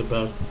tattoos,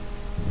 about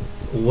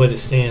what it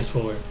stands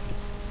for.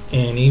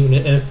 And even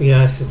the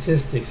FBI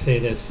statistics say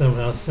that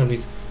somehow some of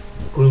these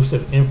groups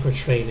have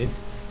infiltrated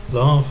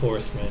law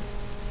enforcement.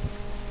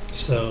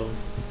 So,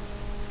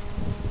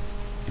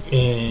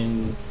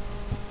 and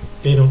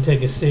they don't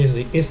take it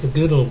seriously. It's the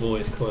good old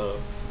boys club.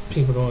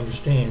 People don't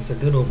understand. It's a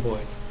good old boy.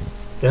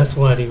 That's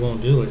why they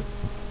won't do it.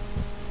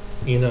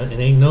 You know, and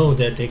they know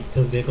that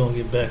they're going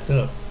to get backed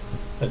up.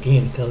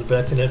 Again, it comes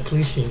back to that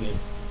police union.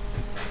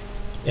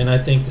 And I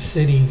think the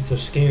cities are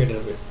scared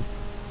of it.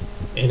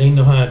 And they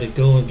know how to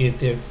go and get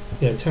their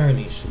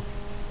attorneys.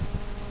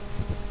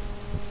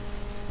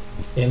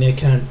 And they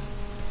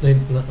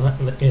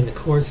in the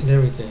courts and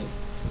everything.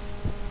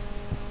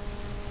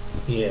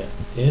 Yeah,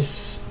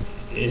 it's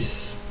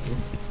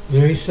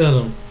very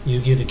seldom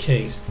you get a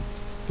case.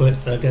 But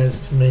I got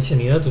to mention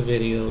the other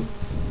video.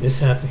 This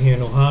happened here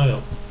in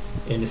Ohio,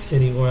 in the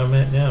city where I'm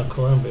at now,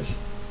 Columbus.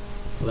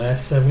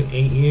 Last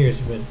 7-8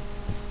 years, but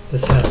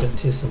this happened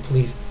to some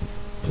police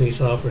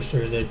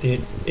officers that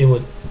did. It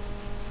was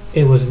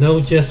no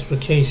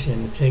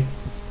justification to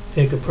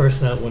take a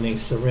person out when they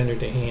surrendered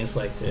their hands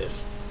like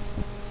this.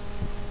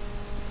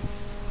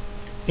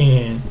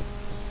 And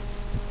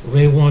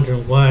they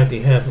wondering why they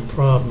having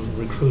problems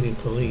recruiting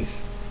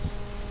police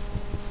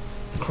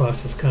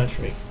across this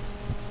country.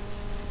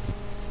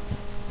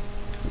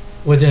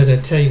 What does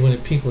that tell you when the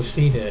people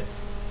see that?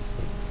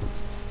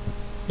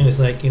 And it's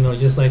like, you know,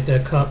 just like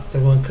that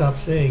one cop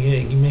said, yeah,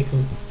 you make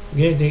them,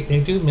 yeah,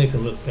 they do make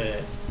them look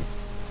bad.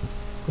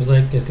 It's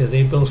like this because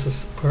they both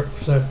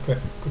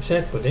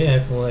protect, but they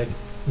acting like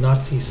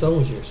Nazi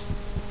soldiers.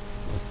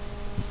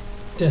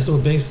 That's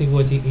basically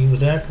what he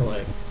was acting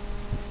like.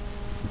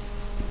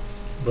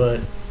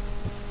 But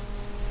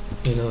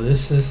you know,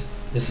 this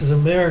is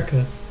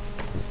America,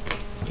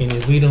 and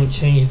if we don't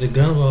change the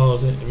gun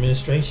laws and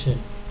administration,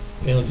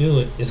 they don't do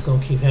it. It's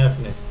gonna keep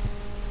happening.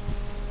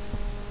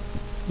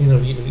 You know,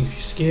 if you're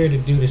scared to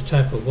do this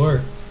type of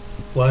work,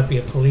 why be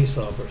a police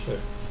officer?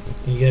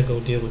 You gotta go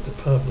deal with the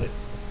public.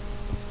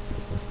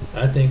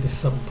 I think it's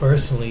something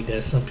personally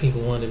that some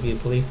people want to be a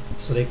police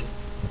so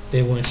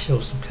they want to show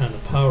some kind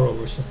of power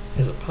over some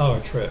as a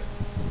power trip,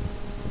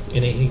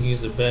 and they can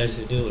use the badge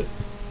to do it.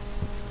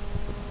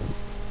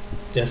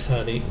 That's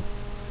how they,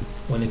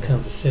 when it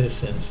comes to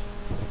citizens.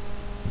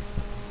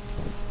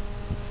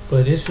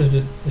 But this is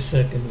the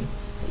second,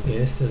 yeah,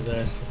 this is the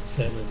last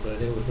segment,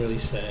 but it was really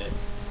sad.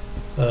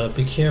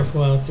 Be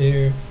careful out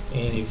there,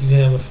 and if you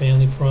have a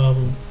family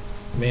problem,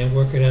 man,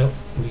 work it out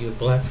with your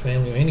black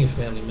family or any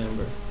family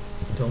member.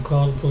 Don't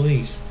call the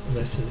police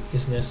unless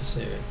it's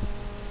necessary,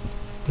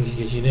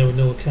 because you never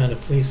know what kind of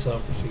police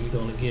officer you're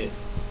going to get.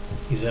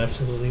 He's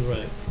absolutely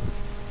right.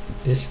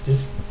 These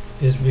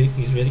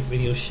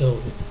videos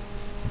showed it.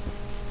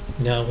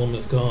 Now a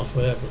woman's gone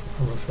forever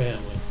from her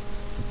family,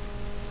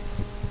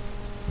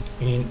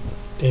 and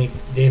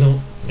they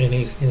don't, and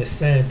it's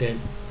sad that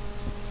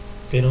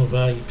they don't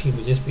value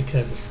people just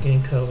because of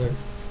skin color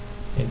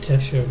and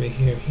texture of their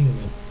hair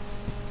human.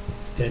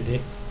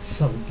 That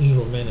something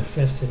evil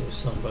manifested in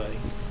somebody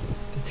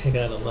to take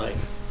out a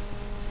life.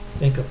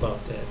 Think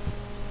about that.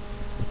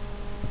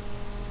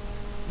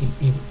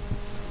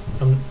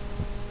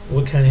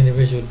 What kind of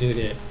individual do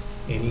that?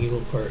 An evil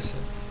person.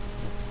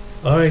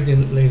 Alright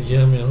then, ladies and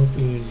gentlemen, I hope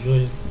you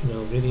enjoyed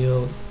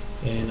video,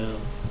 and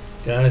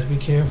guys, be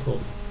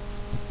careful.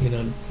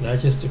 Not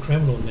just the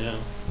criminal now.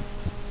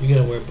 You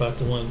gotta worry about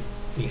the one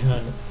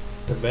behind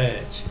the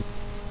badge.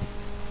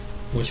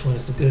 Which one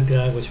is the good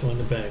guy, which one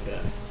the bad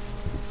guy.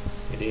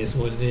 It is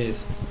what it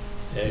is.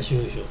 As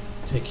usual.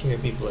 Take care,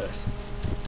 be blessed.